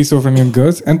okay to be so friendly with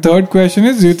girls. And third question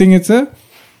is, do you think it's a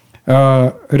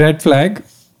red flag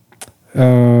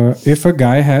if a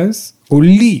guy has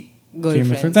only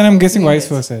female friends? And I'm guessing vice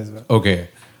versa as well. Okay.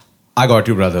 I got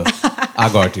you, brother. I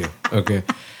got you. Okay.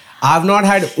 I've not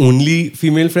had only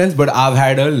female friends, but I've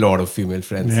had a lot of female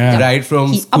friends. Yeah. Right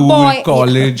from A school, boy.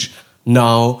 college,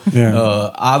 now.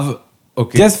 Yeah.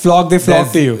 Okay. Just flock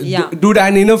to you. Yeah. Dude,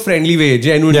 and in a friendly way,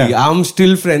 genuinely. Yeah. I'm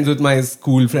still friends with my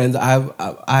school friends. I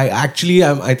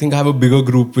think I have a bigger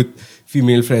group with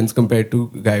female friends compared to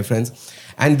guy friends.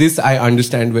 And this, I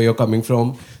understand where you're coming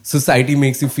from. Society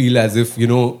makes you feel as if, you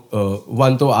know,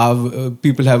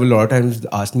 people have a lot of times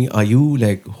asked me, are you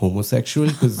like homosexual?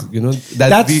 Because, you know,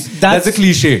 that's a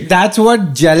cliche. That's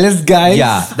what jealous guys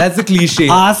That's a cliche.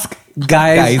 ask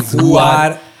guys who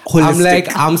are holistic. I'm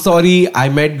like, I'm sorry, I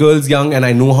met girls young and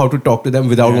I know how to talk to them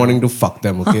without wanting to fuck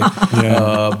them, okay?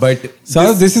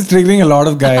 So this is triggering a lot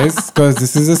of guys because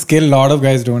this is a skill a lot of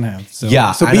guys don't have. So be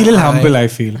a little humble, I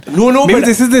feel. No, maybe but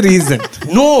this is the reason.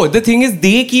 No, the thing is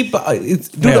they keep...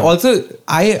 Also,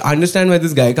 I understand where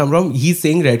this guy come from. He's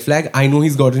saying red flag. I know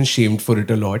he's gotten shamed for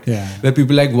it a lot. Yeah. Where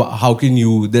people are like, how can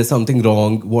you? There's something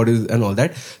wrong. What is... And all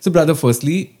that. So brother,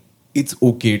 firstly, it's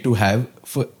okay to have...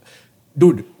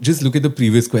 Dude, just look at the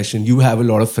previous question. You have a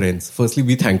lot of friends. Firstly,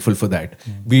 be thankful for that.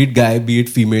 Be it guy, be it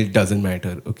female, doesn't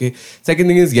matter. Okay. Second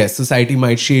thing is, yes, society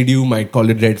might shade you, might call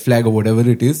it red flag or whatever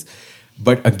it is.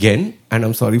 But again, and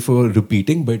I'm sorry for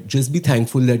repeating, but just be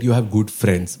thankful that you have good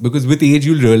friends. Because with age,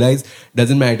 you'll realize,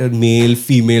 doesn't matter, male,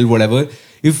 female, whatever.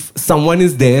 If someone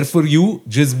is there for you,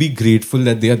 just be grateful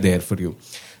that they are there for you.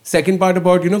 Second part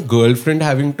about, girlfriend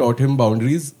having taught him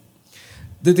boundaries.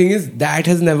 The thing is, that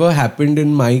has never happened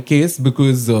in my case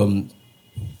because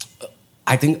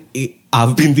I think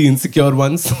I've been the insecure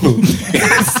one. So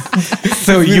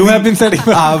you have been setting.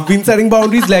 I've been setting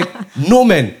boundaries like no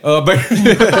men, but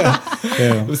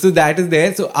so that is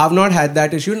there. So I've not had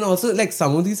that issue, and also like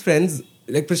some of these friends,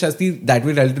 like Prashasti, that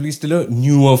way relatively still a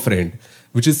newer friend,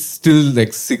 which is still like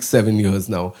 6-7 years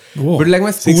now. Whoa. But like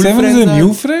my school 6-7 friends is a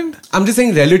new friend? I'm just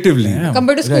saying relatively. Damn.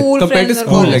 Compared to school Compared to friends or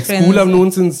school, college like friends. school I've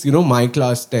known since, my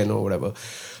class 10 or whatever.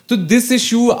 So this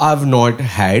issue I've not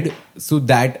had. So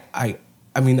that I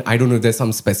mean, I don't know if there's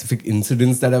some specific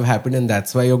incidents that have happened and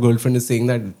that's why your girlfriend is saying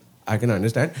that. I can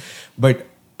understand. But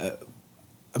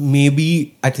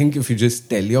maybe I think if you just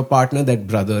tell your partner that,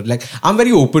 brother, like I'm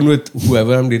very open with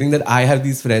whoever I'm dating, that I have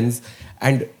these friends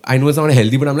and I know it's not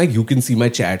healthy, but I'm like, you can see my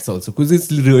chats also, because it's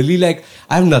really like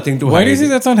I have nothing to hide. Why do you say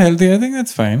that's not healthy? I think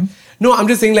that's fine. No, I'm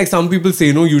just saying, like, some people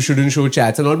say, no, you shouldn't show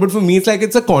chats and all. But for me, it's like,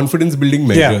 it's a confidence building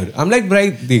measure. Yeah. I'm like,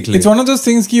 right, it's one of those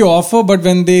things you offer, but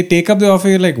when they take up the offer,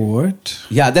 you're like, what?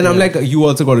 Yeah, then I'm like, you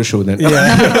also got to show then.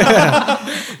 Yeah.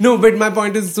 No, but my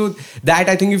point is, so that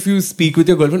I think if you speak with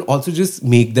your girlfriend, also just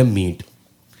make them meet.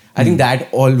 I think that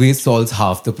always solves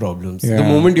half the problems. Yeah. The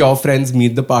moment your friends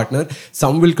meet the partner,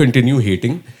 some will continue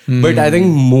hating. But I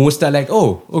think most are like,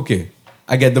 oh, okay.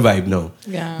 I get the vibe now.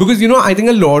 Yeah. Because, I think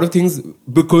a lot of things,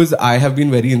 because I have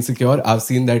been very insecure, I've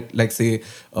seen that, like, say,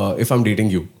 if I'm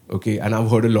dating you, okay, and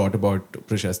I've heard a lot about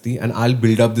Prashasti, and I'll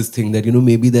build up this thing that,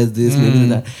 maybe there's this, maybe there's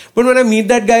that. But when I meet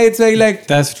that guy, it's very like,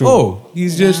 that's true. Oh,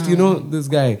 he's just, this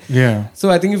guy. Yeah. So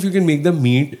I think if you can make them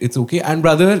meet, it's okay. And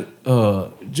brother,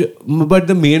 but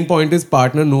the main point is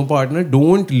partner, no partner.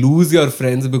 Don't lose your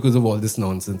friends because of all this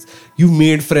nonsense. You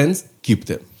made friends, keep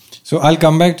them. So I'll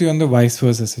come back to you on the vice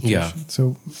versa situation. Yeah.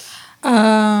 So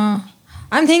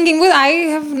I'm thinking, because I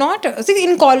have not, see,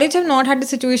 in college I've not had the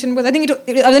situation, because I think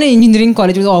I was in an engineering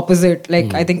college, it was the opposite.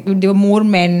 Like, I think there were more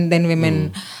men than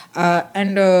women.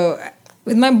 And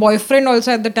with my boyfriend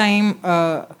also at the time,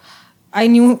 I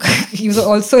knew he was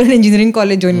also in engineering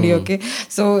college only, okay?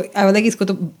 So I was like,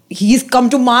 he's come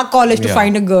to my college to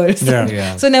find a girl.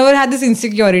 So never had this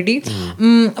insecurity. But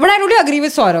I totally agree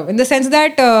with Saurav in the sense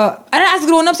that, and as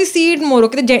grown-ups, you see it more,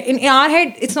 okay? In our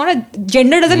head, it's not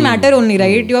gender doesn't matter only,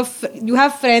 right? You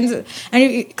have friends,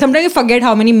 and sometimes you forget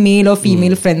how many male or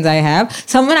female friends I have.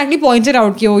 Someone actually points it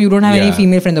out, you don't have any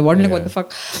female friends. What the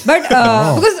fuck? But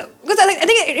because I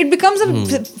think it becomes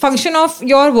a function of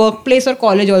your workplace or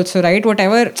college also, right?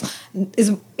 Whatever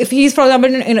is, if he's, for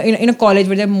example, in a college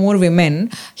where there are more women,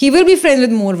 he will be friends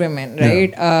with more women,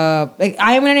 right? Like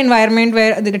I am in an environment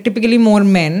where there are typically more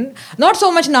men. Not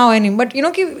so much now anymore, but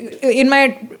in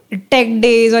my tech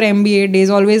days or MBA days,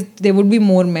 always there would be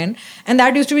more men, and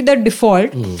that used to be the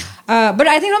default. But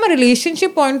I think from a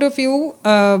relationship point of view,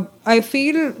 I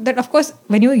feel that, of course,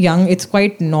 when you're young, it's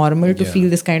quite normal to feel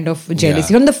this kind of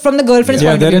jealousy from the girlfriend's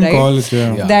point of view, right? College,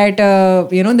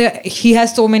 that he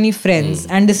has so many friends,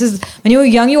 and this is when you're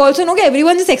young, you also know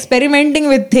everyone's just experimenting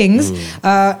with things,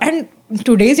 and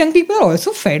today's young people are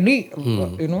also fairly,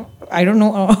 I don't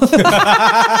know.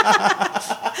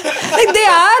 Like they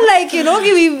are like,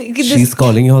 she's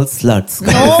calling you all sluts.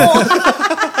 No.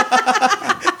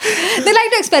 They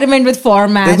like to experiment with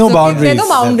formats. There's no boundaries. There's no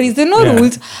boundaries. There's no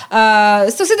rules.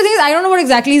 So see, the thing is, I don't know what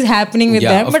exactly is happening with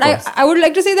them. But I would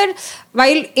like to say that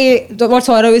while what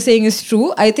Saurav is saying is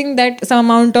true, I think that some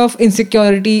amount of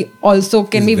insecurity also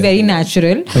can be very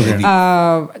natural.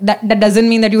 That doesn't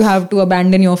mean that you have to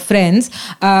abandon your friends.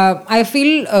 I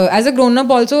feel as a grown-up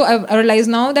also, I realize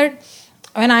now that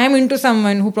when I am into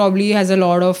someone who probably has a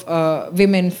lot of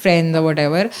women friends or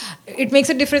whatever, it makes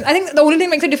a difference. I think the only thing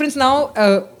that makes a difference now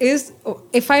is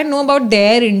if I know about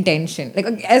their intention. Like,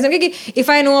 if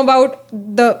I know about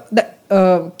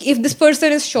if this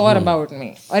person is sure about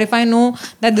me, or if I know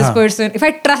that this person, if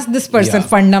I trust this person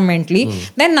fundamentally,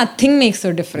 then nothing makes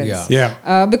a difference.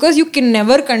 Because you can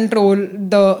never control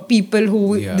the people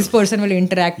who this person will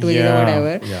interact with or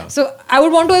whatever. So I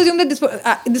would want to assume that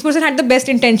this person had the best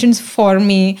intentions for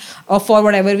me or for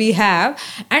whatever we have.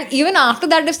 And even after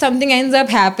that, if something ends up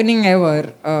happening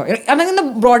ever, I mean in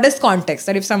the broadest context,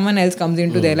 that if someone else comes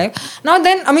into their life, now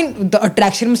then, I mean, the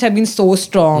attraction must have been so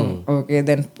strong. Okay,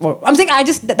 then I'm saying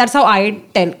that's how I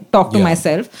talk to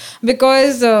myself,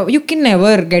 because you can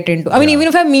never get into, I mean, even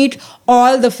if I meet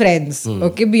all the friends,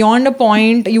 okay, beyond a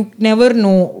point, you never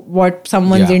know what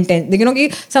someone's intent.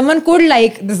 Someone could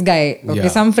like this guy, okay,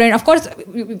 some friend, of course,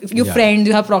 if you're friends,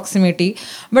 you have proximity,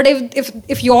 but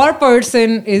if your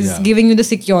person is giving you the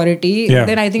security,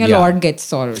 then I think a lot gets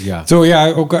solved. So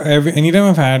anytime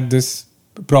I've had this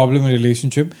problem in a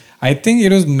relationship, I think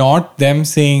it was not them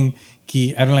saying,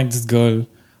 I don't like this girl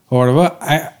or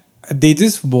whatever. They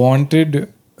just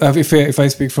wanted if I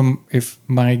speak from, if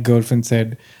my girlfriend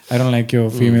said, I don't like your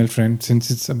female friend,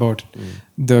 since it's about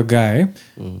the guy,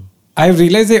 I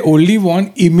realized they only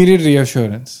want immediate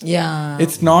reassurance. Yeah.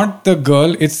 It's not the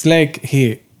girl. It's like,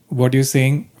 hey, what you're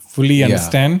saying, fully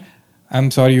understand.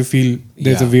 I'm sorry you feel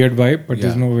there's a weird vibe, but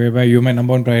there's no weird vibe. You're my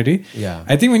number one priority. Yeah.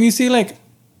 I think when you say like,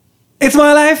 it's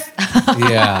my life.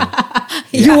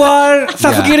 You are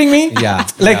suffocating me.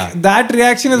 That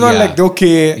reaction is all like,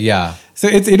 okay. Yeah. So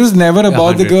it was never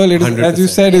about the girl. It was, as you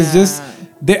said, it's just,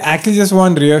 they actually just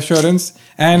want reassurance.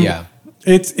 And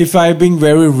it's, if I'm being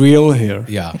very real here.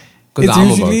 Yeah.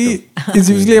 It's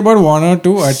usually about one or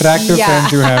two attractive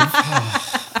friends you have.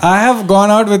 I have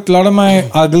gone out with a lot of my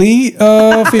ugly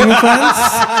female friends.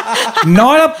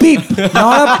 Not a peep.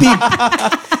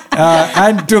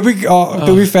 And to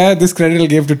be fair, this credit I'll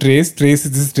give to Trace. This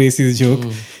is Tracy's joke.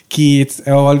 It's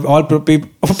all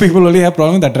people only have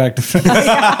problem with attractive friends.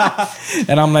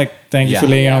 And I'm like, thank you for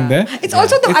laying out there. It's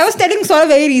also I was telling Saurav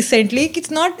very recently,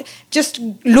 it's not just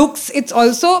looks, it's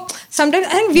also sometimes, I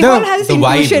think we all have this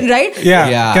intuition, right?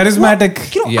 Charismatic.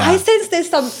 I sense there's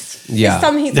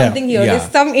something here.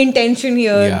 There's some intention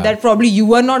here that probably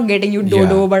you are not getting, you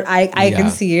dodo, but I can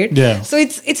see it. So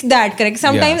it's that, correct?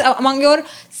 Sometimes among your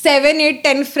 7, 8,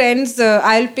 10 friends,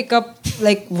 I'll pick up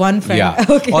like one friend.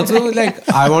 Okay, also, like,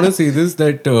 I want to say this,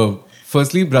 that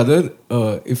firstly, brother,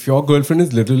 if your girlfriend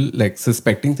is little like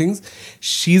suspecting things,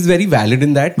 she's very valid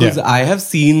in that, because I have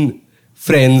seen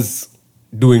friends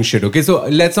doing shit. Okay, so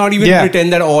let's not even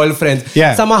pretend that all friends.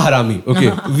 Some are harami.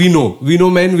 Okay, we know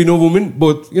men, we know women,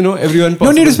 both. Everyone. Possible.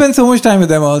 Don't need to spend so much time with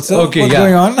them. Also, okay, what's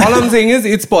going on? All I'm saying is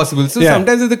it's possible. So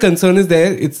sometimes if the concern is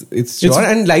there, it's sure.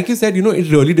 And like you said,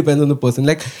 it really depends on the person.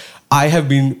 Like, I have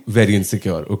been very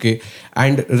insecure. Okay,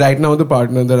 and right now the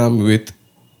partner that I'm with.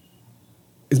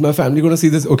 Is my family going to see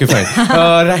this? Okay, fine.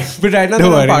 But right now that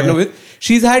I'm partner with,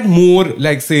 she's had more,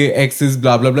 like, say, exes,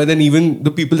 blah, blah, blah, than even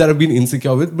the people that I've been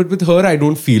insecure with. But with her, I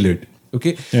don't feel it.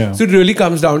 Okay? So it really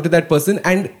comes down to that person.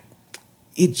 And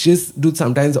it just, dude,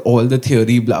 sometimes all the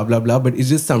theory, blah, blah, blah. But it's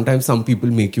just sometimes some people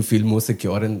make you feel more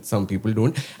secure and some people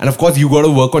don't. And of course, you got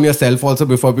to work on yourself also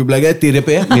before people like, tere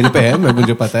pe hai, mere pe hai,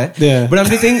 mujhe pata hai. But I'm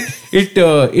just saying,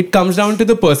 it comes down to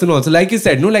the person also. Like you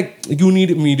said, like, you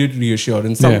need immediate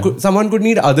reassurance. Someone could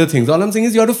need other things. All I'm saying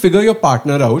is you have to figure your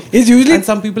partner out. It's usually and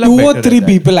some people 2 or 3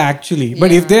 people actually.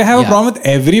 But if they have a problem with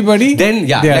everybody, then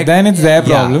then it's their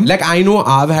problem. Like, I know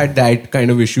I've had that kind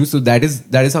of issue. So that is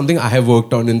something I have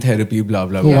worked on in therapy, blah,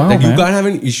 blah, blah. That you can't have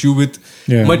an issue with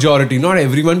majority. Not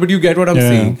everyone, but you get what I'm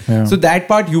saying. So that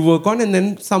part you work on, and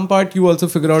then some part you also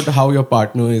figure out how your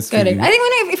partner is correct. feeling. I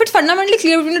think if it's fundamentally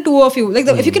clear between the two of you, like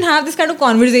if you can have this kind of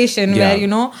conversation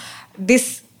where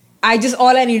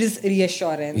all I need is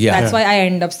reassurance. That's why I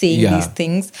end up saying these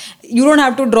things. You don't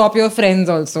have to drop your friends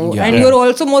also, and you're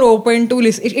also more open to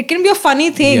listen. It can be a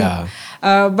funny thing.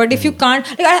 But if you can't,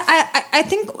 like, I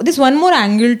think there's one more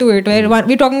angle to it where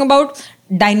we're talking about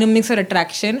dynamics or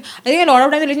attraction. I think a lot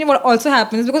of times relationship what also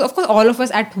happens, because of course all of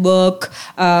us at work,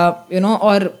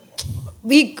 or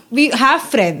we have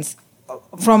friends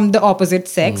from the opposite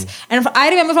sex. And I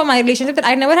remember from my relationship that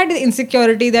I never had the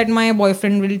insecurity that my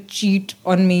boyfriend will cheat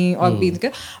on me or be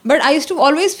insecure. But I used to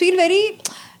always feel very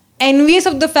envious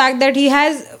of the fact that he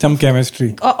has some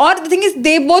chemistry. Or the thing is,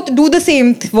 they both do the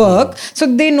same work, so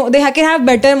they know they can have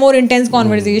better, more intense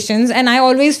conversations. And I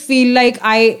always feel like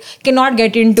I cannot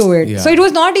get into it. So it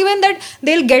was not even that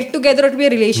they'll get together or to be a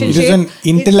relationship. It is an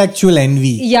intellectual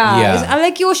envy. I'm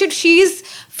like, oh shit, she's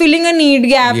filling a need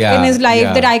gap in his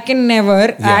life that I can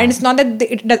never. And it's not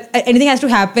that anything has to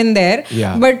happen there.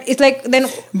 But it's like then.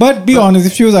 But be honest,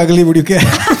 if she was ugly, would you care?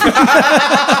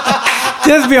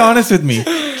 Just be honest with me.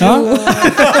 Huh?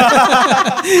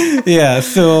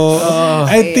 So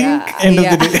I think end of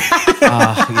the day.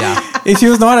 If she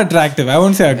was not attractive, I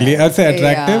won't say ugly, I'd say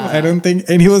attractive. I don't think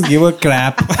any of us give a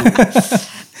crap.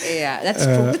 That's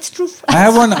true. That's true. I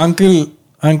have one uncle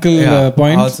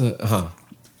point. Also,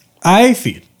 I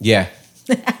feel.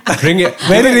 Bring it.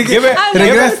 Very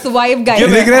regressive vibe, guys.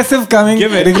 Regressive coming.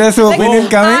 Regressive opinion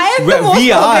coming. I am the most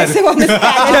progressive on this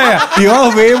planet. You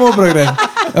are way more progressive.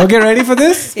 Okay, ready for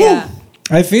this?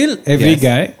 I feel every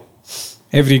guy,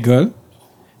 every girl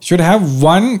should have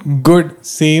one good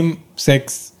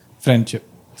same-sex friendship.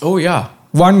 Oh, yeah.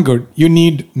 One good. You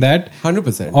need that.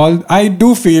 100%. I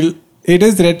do feel it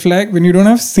is red flag when you don't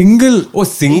have single. Oh,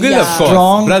 single, of course.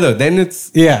 Strong. Brother, then it's...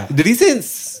 Did he say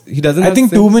he doesn't have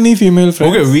think too many female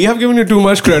friends. Okay, we have given you too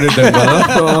much credit then,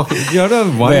 brother. You have to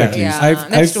have one at least.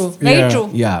 That's true. Very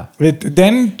true.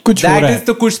 Then kuch ho raha hai. That is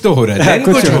the kuch to ho raha hai. Then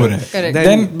kuch ho raha hai. Correct.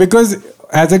 Then because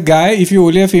as a guy, if you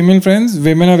only have female friends,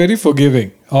 women are very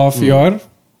forgiving of your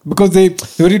because they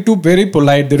very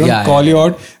polite. They don't call you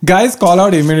out. Guys call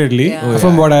out immediately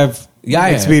from what I've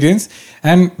experienced.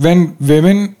 And when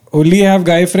women only have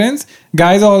guy friends,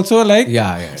 guys are also like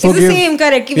it's the same,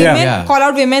 correct? Women call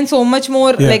out women so much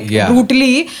more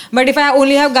brutally, but if I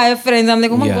only have guy friends, I'm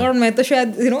like, oh my god, मैं तो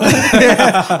शायद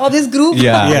of this group.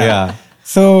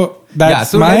 So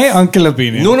that's my uncle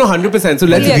opinion. No, 100%. So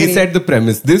let's reset the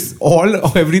premise.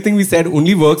 Everything we said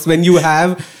only works when you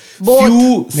have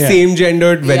few same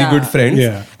gendered very good friends,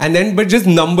 and then but just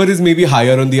number is maybe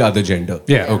higher on the other gender.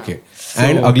 Okay. So,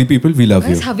 and ugly people, we love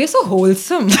you. How you're so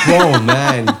wholesome. Oh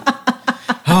man.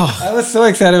 I was so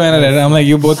excited when I read it. I'm like,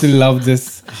 you both will love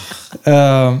this.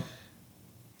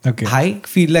 Okay. I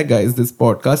feel like, guys, this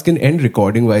podcast can end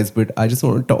recording wise, but I just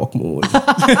want to talk more.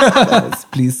 Guys,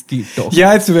 please keep talking.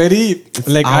 Yeah, it's very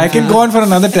I can go on for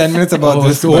another 10 minutes about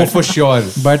this. Oh, for sure.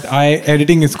 But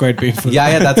editing is quite painful.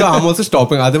 Yeah, that's why I'm also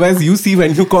stopping. Otherwise, you see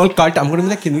when you call cut, I'm going to be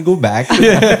like, can we go back?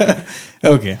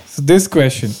 Okay. So this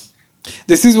question.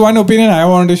 This is one opinion I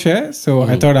wanted to share. So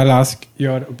I thought I'll ask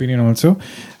your opinion also.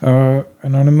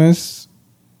 Anonymous.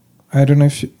 I don't know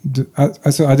if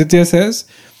so Aditya says,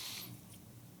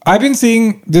 I've been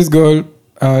seeing this girl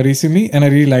recently and I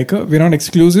really like her. We're not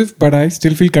exclusive, but I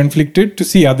still feel conflicted to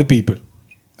see other people.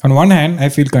 On one hand, I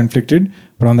feel conflicted,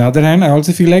 but on the other hand, I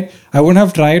also feel like I wouldn't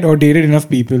have tried or dated enough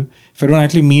people if I don't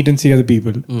actually meet and see other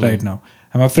people right now.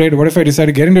 I'm afraid, what if I decide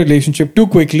to get into a relationship too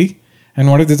quickly? And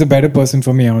what if there's a better person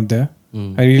for me out there?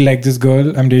 I really like this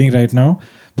girl I'm dating right now.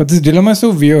 But this dilemma is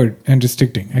so weird and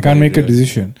restricting. I can't make a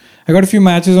decision. I got a few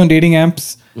matches on dating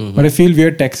apps, but I feel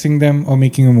weird texting them or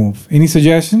making a move. Any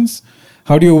suggestions?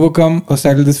 How do you overcome or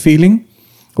settle this feeling?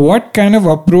 What kind of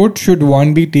approach should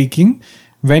one be taking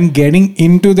when getting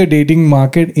into the dating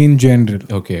market in general?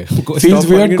 Okay. Feels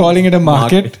weird calling it a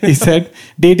market. He said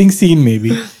dating scene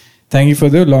maybe. Thank you for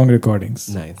the long recordings.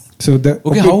 Nice. So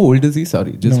how old is he?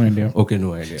 Sorry. No idea. Okay,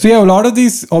 no idea. So a lot of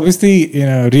these, obviously, in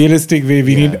a realistic way,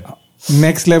 we need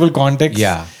next level context.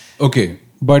 Yeah. Okay.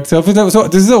 But surface level. So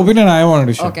this is the opinion I wanted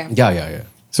to share. Okay. Yeah.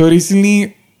 So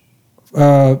recently,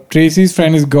 Tracy's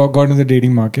friend has got into the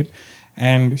dating market,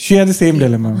 and she had the same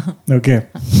dilemma. Okay.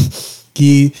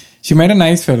 She met a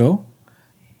nice fellow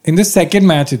in the second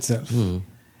match itself.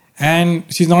 And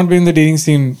she's not been in the dating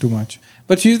scene too much.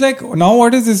 But she's like, now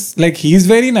what is this? Like, he's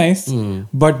very nice,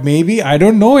 but maybe I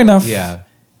don't know enough. Yeah.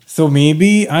 So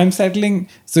maybe I'm settling.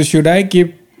 So should I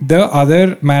keep the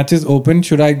other matches open?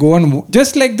 Should I go on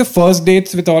just like the first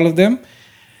dates with all of them?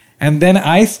 And then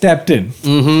I stepped in.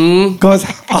 Because,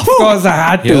 of course, I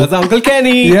had to. Here's Uncle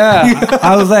Kenny. Yeah.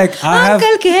 I was like,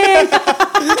 Uncle Ken.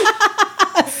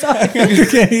 Sorry.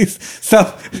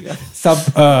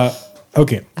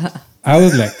 Okay. I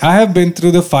was like, I have been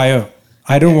through the fire.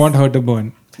 I don't want her to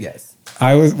burn. Yes.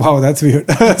 Wow, that's weird.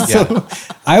 So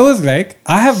I was like,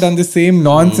 I have done the same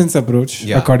nonsense approach,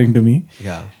 according to me.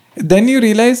 Yeah. Then you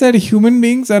realize that human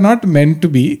beings are not meant to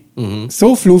be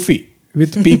so floofy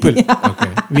with people.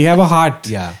 Okay. We have a heart.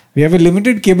 Yeah. We have a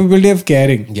limited capability of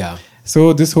caring. Yeah.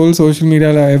 So this whole social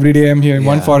media, every day I'm hearing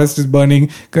one forest is burning,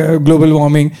 global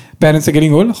warming, parents are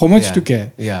getting old. How much to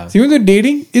care? Yeah. So even with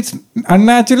dating, it's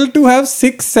unnatural to have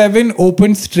 6-7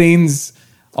 open strains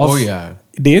of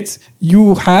dates.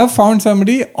 You have found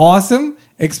somebody awesome,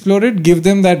 explore it, give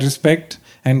them that respect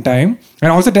and time,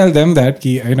 and also tell them that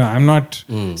I'm not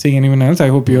seeing anyone else. I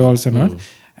hope you're also not.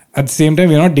 At the same time,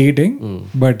 we're not dating,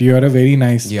 but you're a very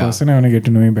nice person. I want to get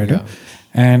to know you better.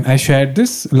 And I shared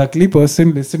this. Luckily,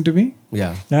 person listened to me.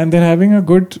 Yeah. And they're having a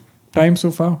good time so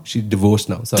far. She's divorced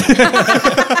now. Sorry.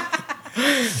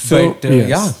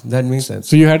 That makes sense.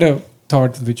 So you had a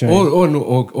thought which my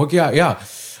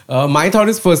thought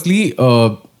is firstly,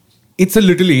 it's a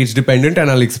little age dependent, and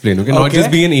I'll explain. Okay, not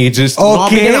just being an ageist,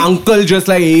 not being an uncle, just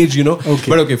like age, Okay.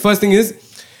 But first thing is,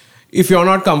 if you're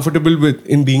not comfortable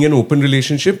in being an open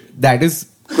relationship, that is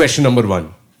question number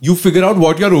one. You figure out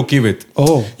what you're okay with.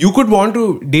 You could want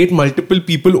to date multiple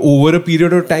people over a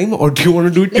period of time, or do you want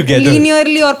to do it together?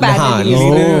 Linearly or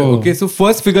parallelly. Okay, so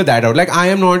first figure that out. Like, I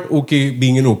am not okay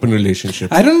being in open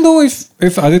relationships. I don't know if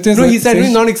Aditya... No, he said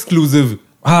he's non-exclusive.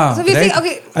 So we say,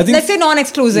 let's say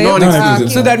non-exclusive.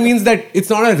 So that means that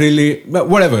it's not a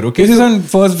whatever. Okay, this is on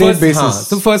first date basis.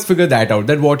 So first figure that out.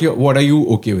 That what are you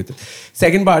okay with?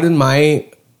 Second part is my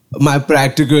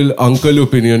practical uncle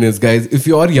opinion is, guys, if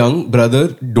you're young,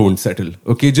 brother, don't settle.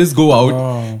 Okay, just go out,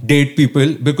 date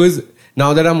people, because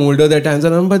now that I'm older, there are times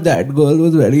but that girl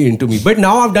was very into me. But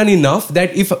now I've done enough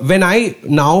that when I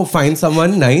now find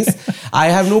someone nice, I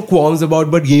have no qualms about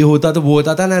but ye hota to wo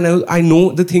hota tha, and I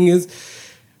know the thing is,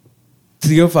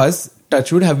 three of us,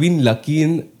 touchwood, have been lucky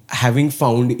in having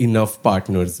found enough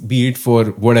partners, be it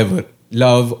for whatever,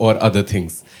 love or other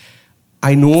things.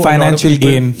 I know financial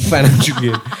gain. Financial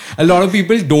gain. A lot of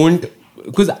people don't,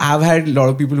 because I've had a lot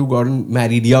of people who gotten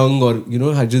married young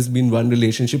or, have just been one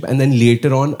relationship, and then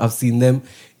later on I've seen them,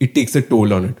 it takes a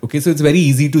toll on it. Okay, so it's very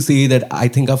easy to say that I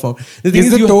think I found. Is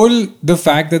the toll the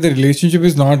fact that the relationship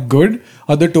is not good,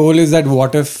 or the toll is that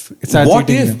what if it's what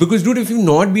if? Them? Because dude, if you've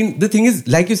not been, the thing is,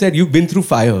 like you said, you've been through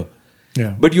fire.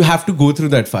 Yeah. But you have to go through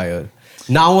that fire.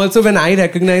 Now also when I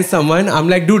recognize someone, I'm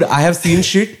like, dude, I have seen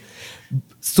shit.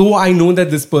 So I know that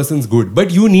this person's good,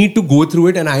 but you need to go through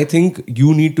it, and I think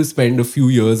you need to spend a few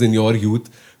years in your youth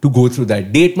to go through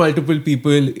that. Date multiple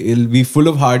people, it'll be full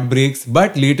of heartbreaks,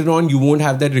 but later on you won't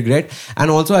have that regret.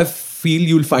 And also I feel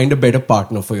you'll find a better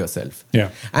partner for yourself.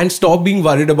 Yeah. And stop being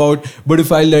worried about, but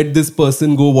if I let this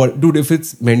person go, what? Dude, if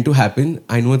it's meant to happen,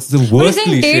 I know it's the worst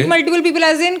cliche. Date multiple people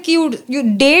as in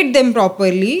you date them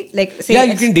properly. Like say, yeah,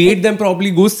 you can date them properly,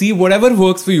 go see whatever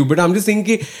works for you. But I'm just saying,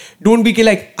 don't be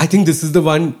like, I think this is the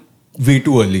one, way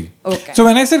too early. Okay. So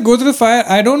when I said go through the fire,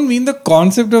 I don't mean the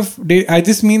concept of I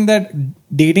just mean that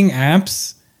dating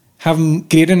apps have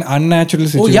created an unnatural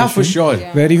situation. Oh yeah, for sure.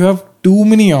 Yeah. Where you have too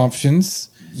many options.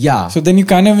 Yeah. So then you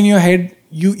kind of in your head,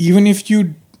 even if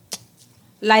you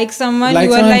like someone, like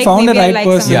you are someone, like found maybe the I right like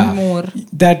person, someone more.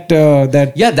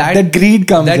 That greed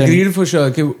comes in. That greed for sure.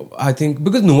 Okay, I think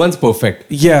because no one's perfect.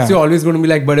 Yeah. So you're always going to be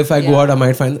like, but if I go out, I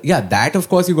might find. Yeah, that of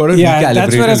course you got to recalibrate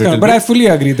that's where I was a little But bit. I fully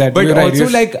agree that. But you're also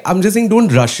right. I'm just saying,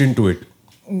 don't rush into it,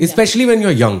 especially when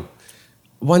you're young.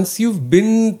 Once you've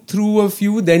been through a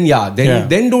few, then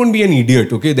don't be an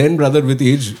idiot. Okay, then brother, with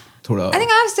age. I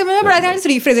think I have similar, but I think I'll just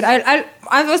rephrase it.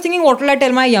 I was thinking, what will I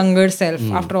tell my younger self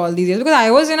after all these years? Because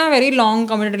I was in a very long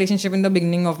committed relationship in the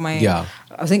beginning of my I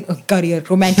was thinking career,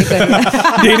 romantic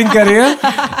career.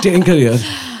 Dating career.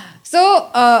 So,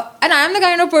 and I'm the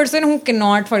kind of person who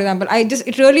cannot, for example,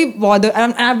 it really bothers.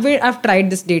 I've tried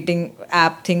this dating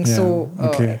app thing. Yeah, So,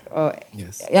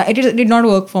 yes. Yeah, it did not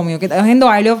work for me. Okay, and the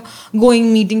idea of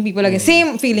meeting people again,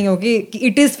 same feeling. Okay,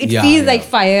 it feels like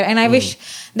fire, and I wish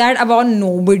that about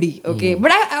nobody. Okay, but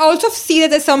I also see that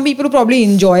there's some people who probably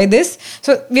enjoy this.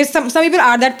 So, some people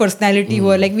are that personality who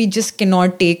are like, we just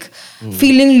cannot take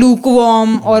feeling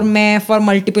lukewarm or meh for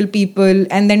multiple people,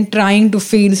 and then trying to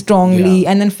feel strongly,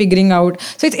 and then figuring out.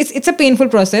 So it's a painful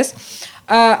process.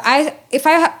 If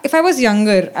I was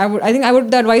younger,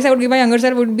 the advice I would give my younger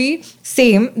self would be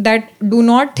same, that do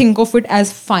not think of it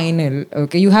as final.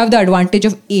 Okay, you have the advantage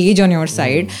of age on your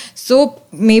side, so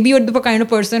maybe you're the kind of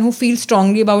person who feels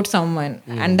strongly about someone,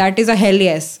 and that is a hell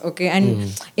yes. Okay,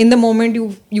 and in the moment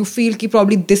you feel ki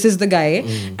probably this is the guy,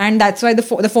 and that's why the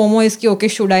FOMO is ki, okay,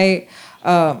 should I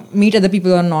meet other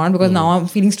people or not, because now I'm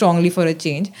feeling strongly for a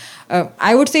change.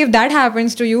 I would say if that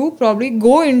happens to you, probably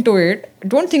go into it.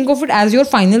 Don't think of it as your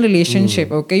final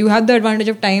relationship. Okay, you have the advantage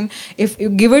of time. If you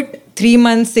give it 3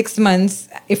 months, 6 months,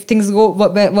 if things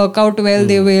work out well,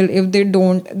 they will. If they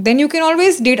don't, then you can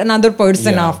always date another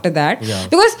person after that.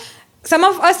 Because some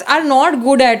of us are not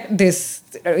good at this,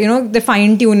 the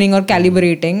fine tuning or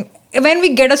calibrating when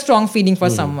we get a strong feeling for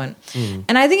someone.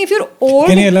 And I think if you're old,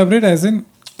 can you elaborate as in?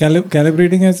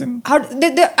 Calibrating as in?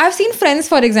 I've seen friends,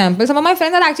 for example. Some of my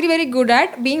friends are actually very good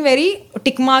at being very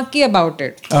tick-marky about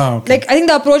it. Okay. Like, I think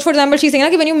the approach, for example, she's saying,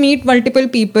 like, when you meet multiple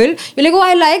people, you're like, oh,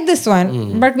 I like this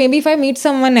one. But maybe if I meet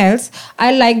someone else,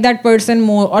 I like that person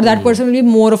more, or that person will be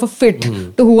more of a fit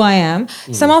to who I am.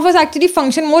 Some of us actually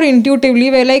function more intuitively,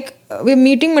 where like, we're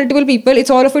meeting multiple people, it's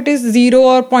all of it is 0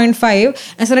 or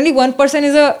 0.5, and suddenly one person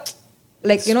is a...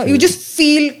 Like, you just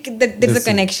feel that there's a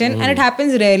connection, and it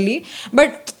happens rarely.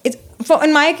 But it's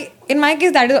in my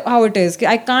case, that is how it is.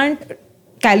 I can't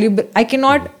I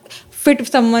cannot fit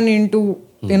someone into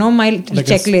my like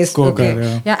checklist.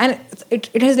 Scorecard, and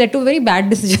it has led to very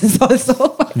bad decisions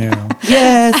also.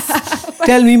 Yes.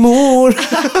 Tell me more. But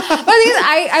the thing is,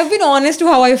 I've been honest to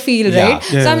how I feel, right?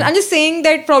 So I'm just saying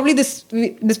that probably this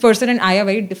person and I are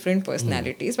very different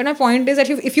personalities. But my point is that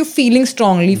if you're feeling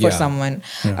strongly for someone,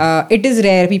 it is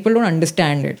rare. People don't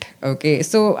understand it. Okay,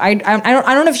 so I don't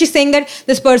know if she's saying that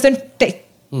this person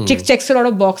checks a lot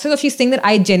of boxes, or she's saying that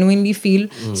I genuinely feel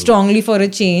strongly for a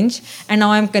change, and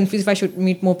now I'm confused if I should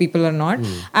meet more people or not.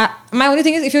 My only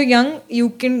thing is, if you're young, you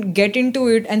can get into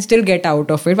it and still get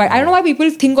out of it. But I don't know why people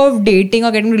think of dating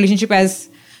or getting a relationship as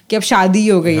कि अब शादी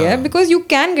हो गई है, because you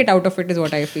can get out of it is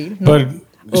what I feel. No? But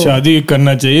शादी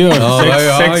करना चाहिए और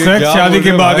सेक्स शादी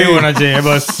के बाद ही होना चाहिए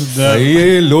बस.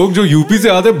 ये लोग जो यूपी से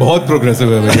आते हैं बहुत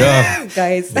प्रोग्रेसिव है भैया.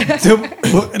 Guys. So,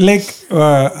 like,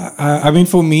 I mean,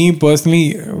 for me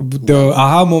personally, the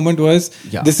aha moment was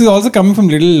this is also coming from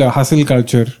little hustle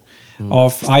culture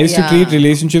of I used to treat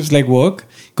relationships like work,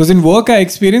 because in work I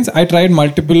tried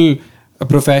multiple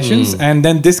professions, and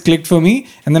then this clicked for me,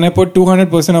 and then I put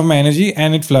 200% of my energy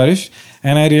and it flourished,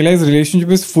 and I realized relationship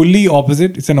is fully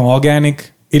opposite. It's an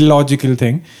organic, illogical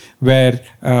thing where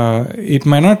it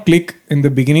might not click in the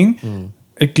beginning,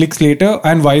 it clicks later,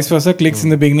 and vice versa, clicks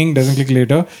in the beginning, doesn't click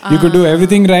later. You could do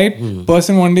everything right,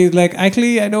 person one day is like,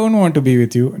 actually I don't want to be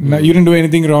with you. No, you didn't do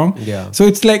anything wrong. So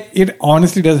it's like, it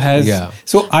honestly has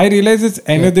so I realize it's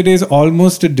end of the day is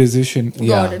almost a decision.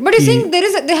 Got it. But you think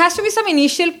there has to be some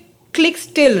initial click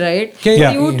still, right? For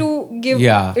you to give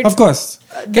it, of course.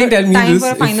 Can you tell me this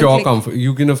if you're comfortable?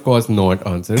 You can of course not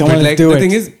answer. But like the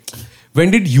thing is, when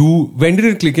did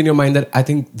it click in your mind that I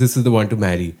think this is the one to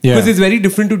marry? Because it's very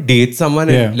different to date someone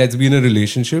and let's be in a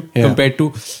relationship compared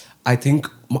to, I think,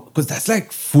 because that's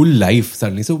like full life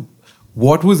suddenly. So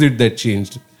what was it that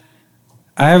changed?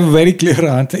 I have a very clear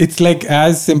answer. It's like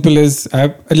as simple as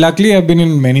luckily I've been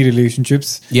in many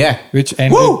relationships. Which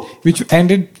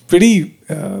ended pretty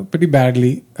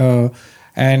badly.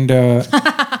 And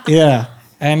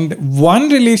one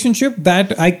relationship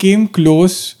that I came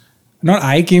close. Not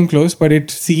I came close, but it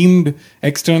seemed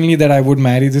externally that I would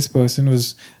marry this person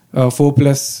was a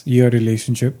 4+ year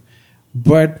relationship.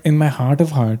 But in my heart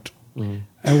of heart,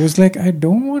 I was like, I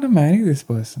don't want to marry this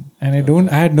person. And I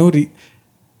had no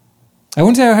I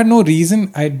wouldn't say I had no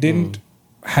reason. I didn't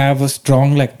have a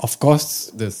strong, like, of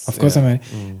course I'm married.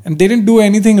 And they didn't do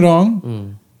anything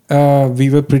wrong. We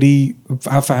were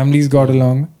our families got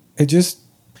along. It just,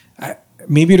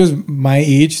 maybe it was my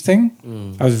age thing.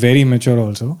 I was very mature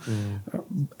also.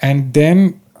 And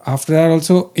then after that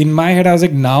also, in my head, I was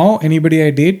like, now anybody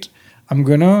I date, I'm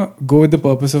gonna go with the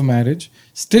purpose of marriage.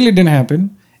 Still, it didn't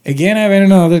happen. Again, I went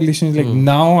in another relationship. Like,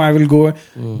 now I will go.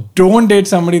 Don't date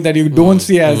somebody that you don't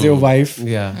see as your wife.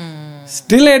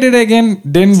 Still, I did again.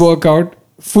 Didn't work out.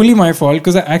 Fully my fault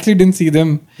because I actually didn't see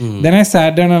them. Then I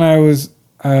sat down and I was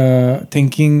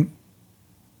thinking,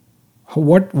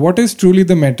 what is truly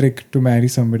the metric to marry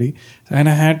somebody? And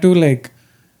I had to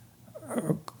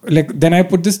then I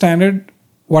put the standard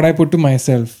what I put to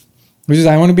myself, which is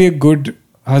I want to be a good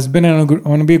husband and I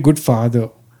want to be a good father.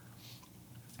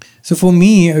 So for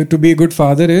me, to be a good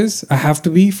father is I have to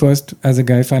be, first, as a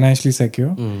guy, financially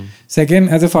secure. Second,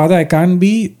 as a father, I can't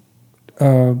be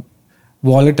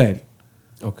volatile.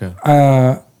 Okay.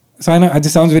 So I know it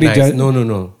just sounds very judgy.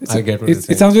 No. I get what you're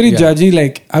saying. It sounds very judgy.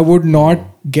 Like, I would not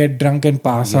get drunk and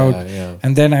pass out.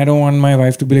 And then I don't want my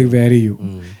wife to be like, where are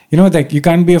you? You know, like, you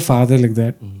can't be a father like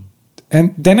that.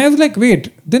 And then I was like,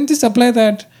 wait, then just apply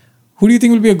that. Who do you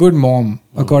think will be a good mom,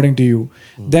 according to you?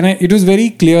 Then it was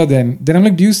very clear then. Then I'm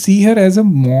like, do you see her as a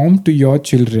mom to your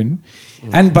children?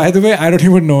 And by the way, I don't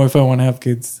even know if I want to have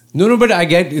kids. No, but I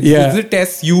get it. It's the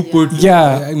test you put.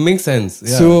 It makes sense.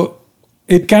 So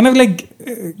it kind of like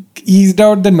eased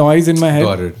out the noise in my head.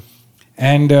 Got it.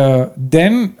 And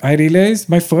then I realized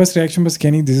my first reaction was,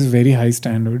 Kenny, this is very high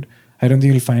standard. I don't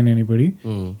think you'll find anybody.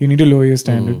 You need to lower your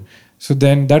standard. So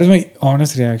then that was my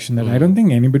honest reaction that I don't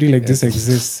think anybody like this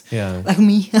exists. Like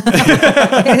me.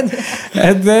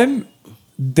 And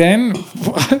then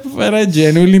when I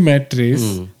genuinely met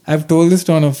Trace, I've told this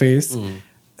to her face.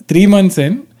 3 months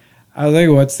in, I was like,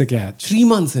 what's the catch? 3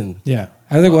 months in? Yeah.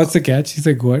 I was like, what's the catch? She's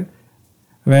like, what?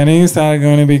 When are you start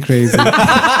going to be crazy?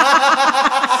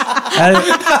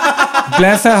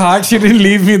 Bless her heart, she didn't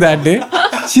leave me that day.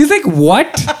 She's like,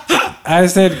 what? I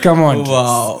said, come on.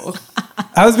 Wow.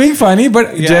 I was being funny,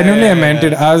 but genuinely I meant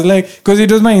it. I was like, because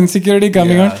it was my insecurity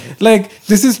coming out. Like,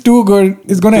 this is too good.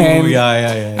 It's going to end.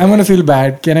 I'm going to feel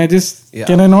bad. Can I just,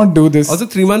 can I not do this? Also,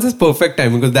 3 months is perfect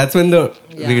time because that's when the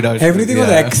radar. Everything was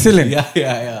excellent.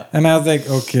 Yeah. And I was like,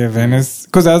 okay, Venice.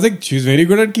 Because I was like, she's very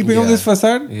good at keeping up this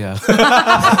facade. Yeah.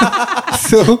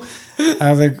 So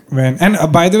I was like, when. And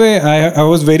by the way, I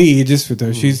was very ageist with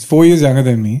her. She's 4 years younger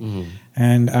than me.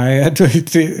 And I had to,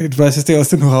 Prashasti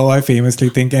also know how I famously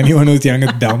think anyone who's young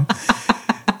is dumb.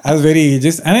 I was very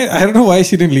ageist. And I don't know why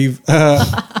she didn't leave.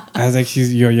 I was like,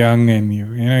 you're young and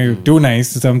you're too nice.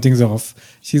 Something's off.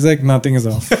 She's like, nothing is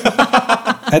off.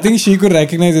 I think she could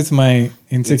recognize it's my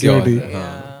insecurity,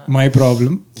 my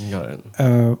problem.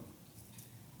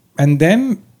 And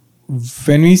then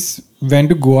when we went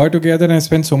to Goa together and I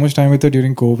spent so much time with her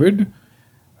during COVID,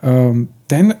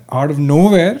 then out of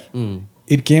nowhere,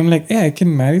 it came like, hey, I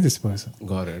can marry this person.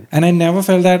 Got it. And I never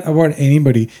felt that about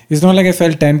anybody. It's not like I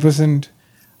felt 10%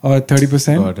 or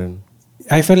 30%. Got it.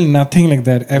 I felt nothing like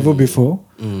that ever before.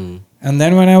 And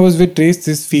then when I was with Trace,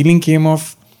 this feeling came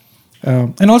of...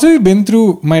 and also we've been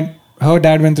through... Her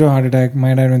dad went through a heart attack.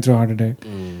 My dad went through a heart attack.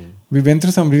 We went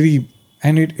through some really...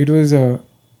 And it was...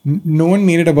 no one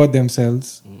made it about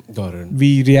themselves. Got it.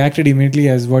 We reacted immediately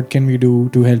as what can we do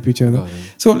to help each other.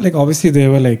 So like obviously they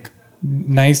were like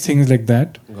nice things like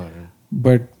that. Got it.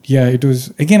 But yeah, it was,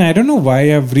 again, I don't know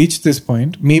why I've reached this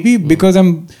point. Maybe because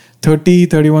I'm 30,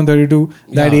 31, 32,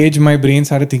 that age, my brain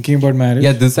started thinking about marriage.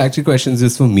 Yeah, this actually question is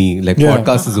just for me. Like,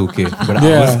 podcast is okay. But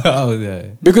I was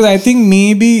because I think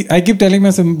maybe, I keep telling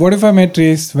myself, what if I met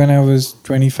Trace when I was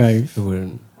 25?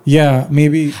 Yeah,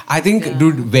 maybe. I think,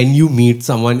 dude, when you meet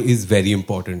someone is very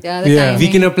important. Yeah. We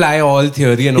can apply all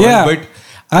theory and all, but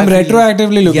I'm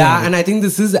retroactively looking at it. And I think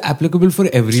this is applicable for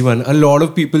everyone. A lot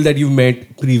of people that you've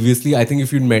met previously, I think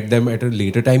if you met them at a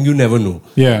later time, you never know.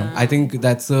 Yeah. I think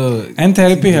that's a... And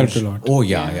therapy helped a lot. Oh,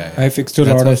 yeah. I fixed a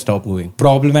lot of stop moving.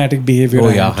 Problematic behavior. Oh,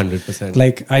 yeah, 100%.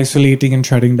 Like isolating and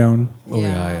shutting down. Oh,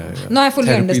 yeah. No, I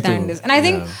fully understand this. And I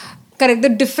think, correct, the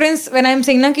difference when I'm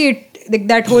saying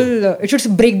that whole it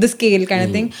should break the scale kind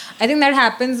of thing. I think that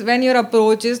happens when your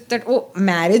approach is that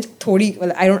marriage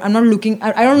I'm not looking,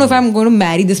 I don't know if I'm going to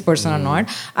marry this person or not.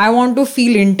 I want to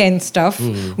feel intense stuff.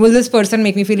 Will this person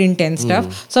make me feel intense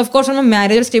stuff? So of course from a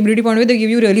marriage or stability point of view, they give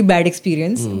you really bad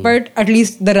experience, but at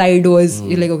least the ride was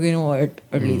you're like, okay, you know what,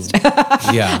 at least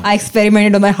I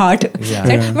experimented on my heart.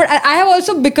 But I have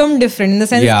also become different in the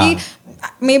sense that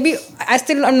maybe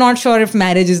I'm not sure if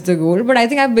marriage is the goal, but I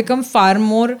think I've become far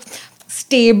more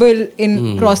stable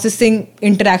in processing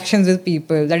interactions with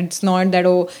people. That it's not that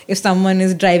if someone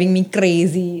is driving me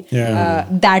crazy,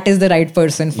 that is the right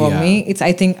person for me. It's,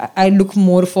 I think I look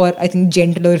more for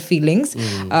gentler feelings.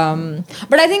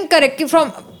 But I think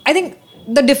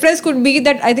the difference could be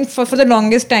that I think for the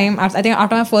longest time, after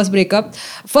my first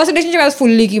relationship, I was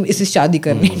fully is shadi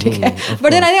karni.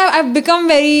 But then I think I've become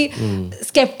very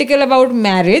skeptical about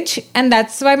marriage, and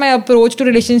that's why my approach to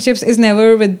relationships is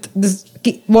never with this.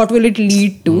 What will it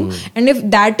lead to? And if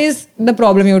that is the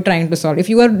problem you're trying to solve, if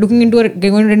you are looking into a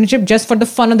relationship just for the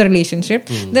fun of the relationship,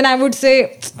 then I would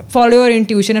say follow your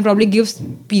intuition and probably give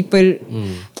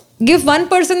one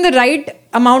person the right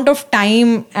amount of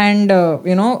time and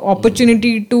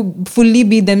opportunity to fully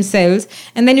be themselves,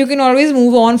 and then you can always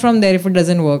move on from there if it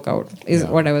doesn't work out, is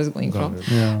what I was going from.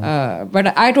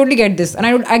 But I totally get this, and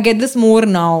I get this more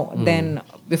now than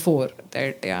before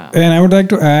that. And I would like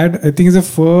to add, I think it's the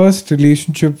first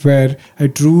relationship where I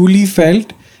truly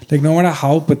felt like no matter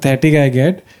how pathetic I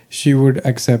get, she would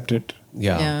accept it.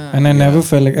 And I never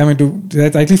felt like,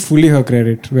 that's actually fully her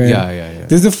credit. Where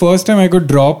this is the first time I could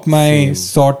drop my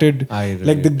sorted,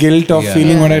 like the guilt of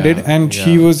feeling what I did, and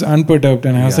she was unperturbed,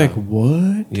 and I was like,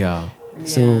 what?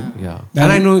 So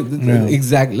and I know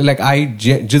exactly, like I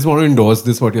just want to endorse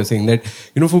this, what you're saying, that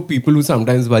for people who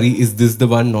sometimes worry, is this the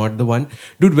one, not the one,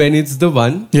 dude, when it's the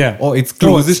one or it's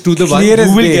closest to the one, you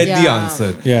will get the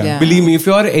answer. Believe me, if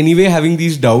you're anyway having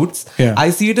these doubts,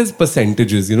 I see it as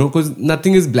percentages, because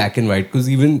nothing is black and white. Because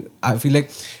I feel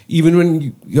like even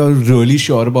when you're really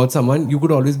sure about someone, you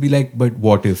could always be like, but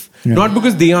what if? Not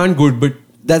because they aren't good, but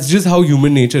that's just how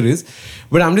human nature is.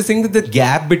 But I'm just saying that the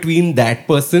gap between that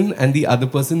person and the other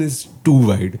person is too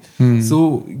wide.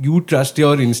 So you trust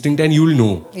your instinct and you'll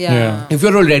know. If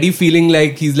you're already feeling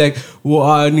like he's like,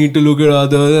 I need to look at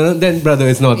other, then brother,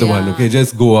 it's not the one. Okay,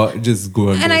 just go out.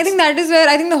 And I think that is where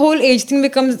I think the whole age thing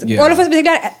becomes, all of us basically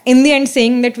are in the end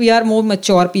saying that we are more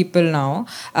mature people now.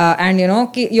 And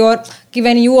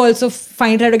when you also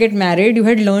try to get married, you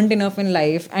had learned enough in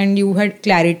life and you had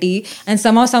clarity, and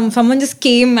somehow someone just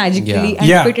came magically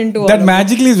and fit into all that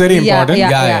magically is very important.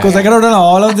 Because I could have done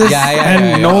all of this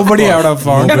and nobody I would have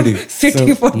found. Nobody.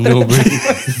 Nobody.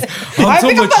 I'm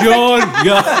so mature.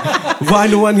 Why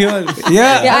no one here?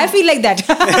 I feel like that.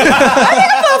 I'm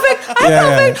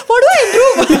perfect. What do I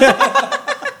improve?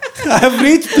 I have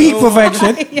reached peak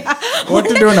perfection. What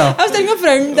to do now? I was telling a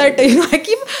friend that I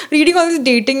keep reading all this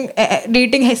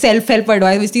dating self-help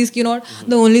advice, which is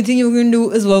the only thing you can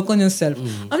do is work on yourself.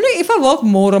 I'm like, if I work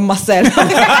more on myself,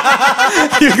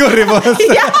 you go reverse.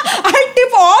 I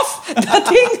tip off the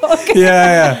thing.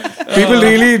 Okay. People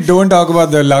really don't talk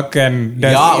about the luck and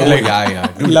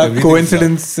luck,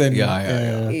 coincidence and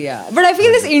But I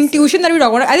feel this intuition that we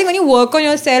talk about, I think when you work on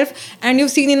yourself and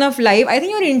you've seen enough life, I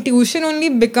think your intuition only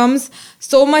becomes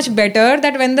so much better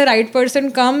that when the right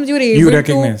person comes, you're able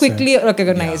to quickly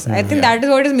recognize. I think that is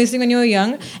what is missing when you're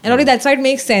young, and only that's why it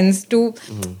makes sense to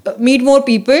meet more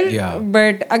people.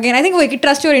 But again, I think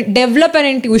develop an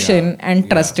intuition and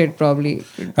trust it probably.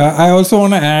 I also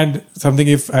want to add something.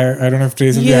 If I don't know if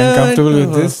Trace will be uncomfortable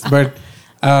with this, but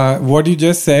what you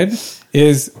just said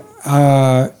is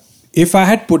if I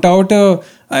had put out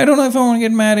I don't know if I want to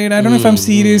get married, I don't know if I'm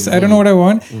serious, I don't know what I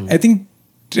want. I think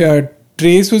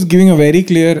Trace was giving a very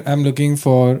clear, I'm looking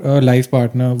for a life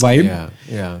partner vibe.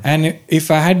 And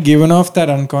if I had given off that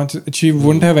unconscious, she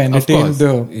wouldn't have entertained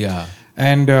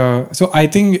And so I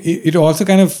think it also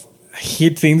kind of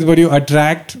hate things, but you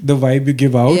attract the vibe you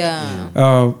give out.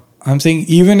 Yeah. I'm saying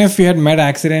even if we had met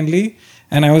accidentally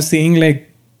and I was saying like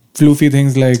floofy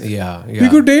things like we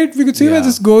could date, we could see where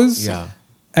this goes. Yeah.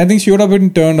 I think she would have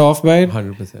been turned off by it.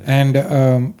 100%. And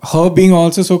her being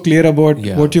also so clear about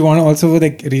what you want also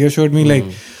like reassured me like,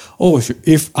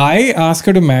 if I ask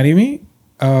her to marry me,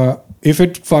 if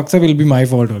it fucks up, it'll be my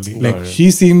fault only. Like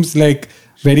she seems like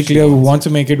very clear who wants to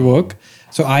make it work.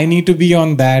 So I need to be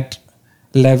on that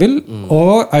level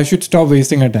or I should stop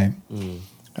wasting her time.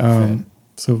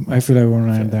 So I feel I want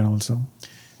to add that also.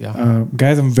 Yeah.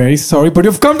 Guys, I'm very sorry, but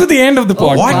you've come to the end of the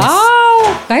podcast.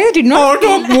 Wow. Guys, I did not.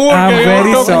 I'm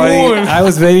very sorry. I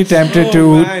was very tempted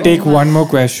to take one more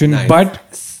question, but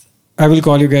I will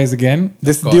call you guys again.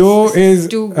 This duo is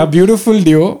a beautiful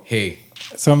duo. Hey.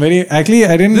 So I'm very... Actually,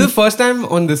 I didn't... This is the first time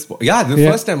on this... Yeah,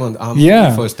 first time on...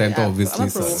 First time, obviously.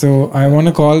 So I want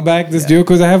to call back this duo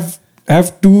because I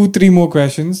have 2-3 more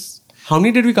questions. How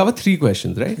many did we cover? 3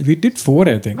 questions, right? We did 4,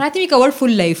 I think. I think we covered full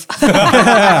life.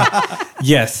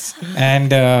 Yes.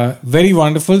 And very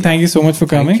wonderful. Thank you so much for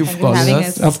coming. Thank you for calling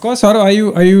us. Of course,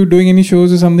 Saurav, are you doing any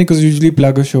shows or something? Because you usually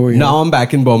plug a show here. Now I'm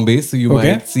back in Bombay, so you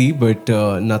might see, but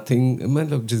nothing.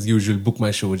 Look, just usual. Book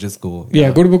my show, just go.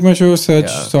 Yeah, go to book my show, search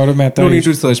Saurav Mehta. No need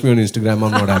to search me on Instagram.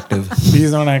 I'm not active.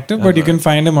 He's not active, but you can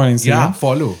find him on Instagram. Yeah,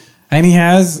 follow. And he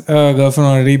has a girlfriend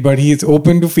already, but he's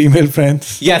open to female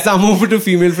friends. Yes, I'm open to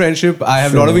female friendship. I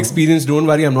have a lot of experience. Don't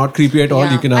worry, I'm not creepy at all.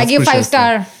 You can ask I give 5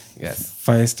 star. Yes.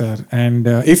 5 star. And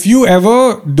if you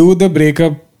ever do the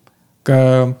breakup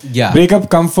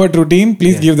comfort routine,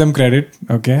 please give them credit.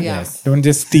 Okay? Yes. Don't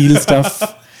just steal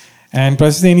stuff. And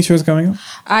Prashasti, any shows coming up?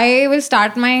 I will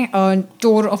start my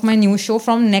tour of my new show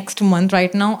from next month.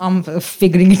 Right now, I'm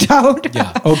figuring it out.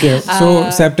 Yeah. Okay. So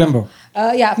September.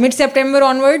 Mid-September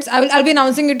onwards. I'll be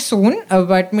announcing it soon.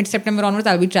 But mid-September onwards,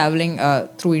 I'll be traveling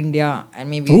through India and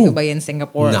maybe Dubai and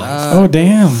Singapore. Nice.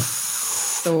 Damn.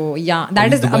 So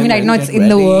that is. Right now it's in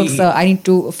the works. I need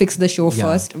to fix the show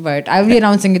first, but I will be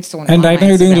announcing it soon. And right now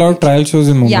you're doing a lot of trial shows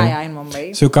in Mumbai. Yeah, in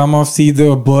Mumbai. So come off, see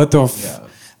the birth of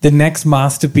the next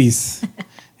masterpiece.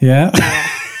 Yeah.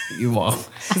 Wow.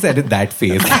 Just edit that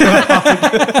phase.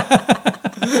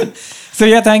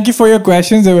 So thank you for your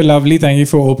questions. They were lovely. Thank you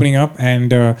for opening up.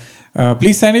 And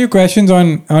please send your questions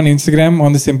on Instagram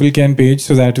on the Simple Ken page.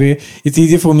 So that way it's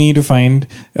easier for me to find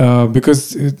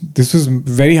because this was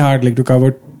very hard to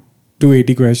cover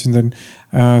 280 questions. And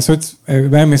so it's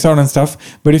I miss out on stuff.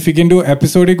 But if you can do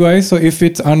episodic wise, so if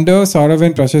it's under Saurav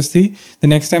and Prashasti, the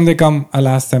next time they come, I'll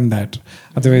ask them that.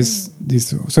 Otherwise,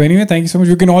 so anyway, thank you so much.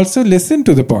 You can also listen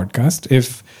to the podcast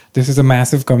if this is a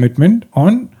massive commitment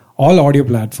on all audio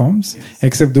platforms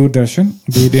except Doordarshan.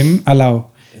 They didn't allow.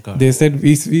 They said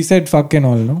we said fuck and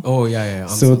all, no? Oh yeah.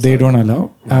 So they don't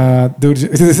allow.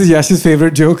 This is Yash's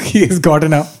favorite joke. He has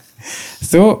gotten up.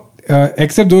 So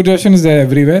except Doordarshan is there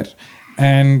everywhere,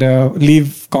 and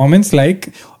leave comments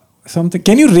like something.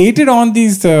 Can you rate it on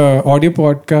these audio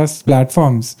podcast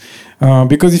platforms?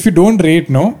 Because if you don't rate,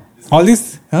 all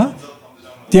these, thumbs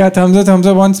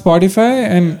up on Spotify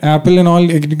and Apple and all.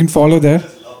 You can follow there.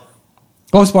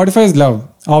 Oh, Spotify is love.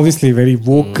 Obviously, very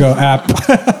woke app.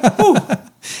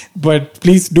 But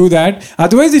please do that.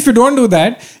 Otherwise, if you don't do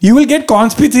that, you will get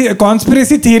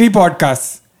conspiracy theory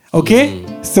podcasts. Okay?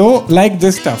 So, like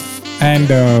this stuff. And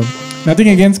nothing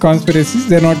against conspiracies.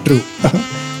 They're not true.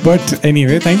 But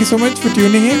anyway, thank you so much for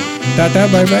tuning in. Tata,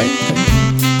 bye-bye.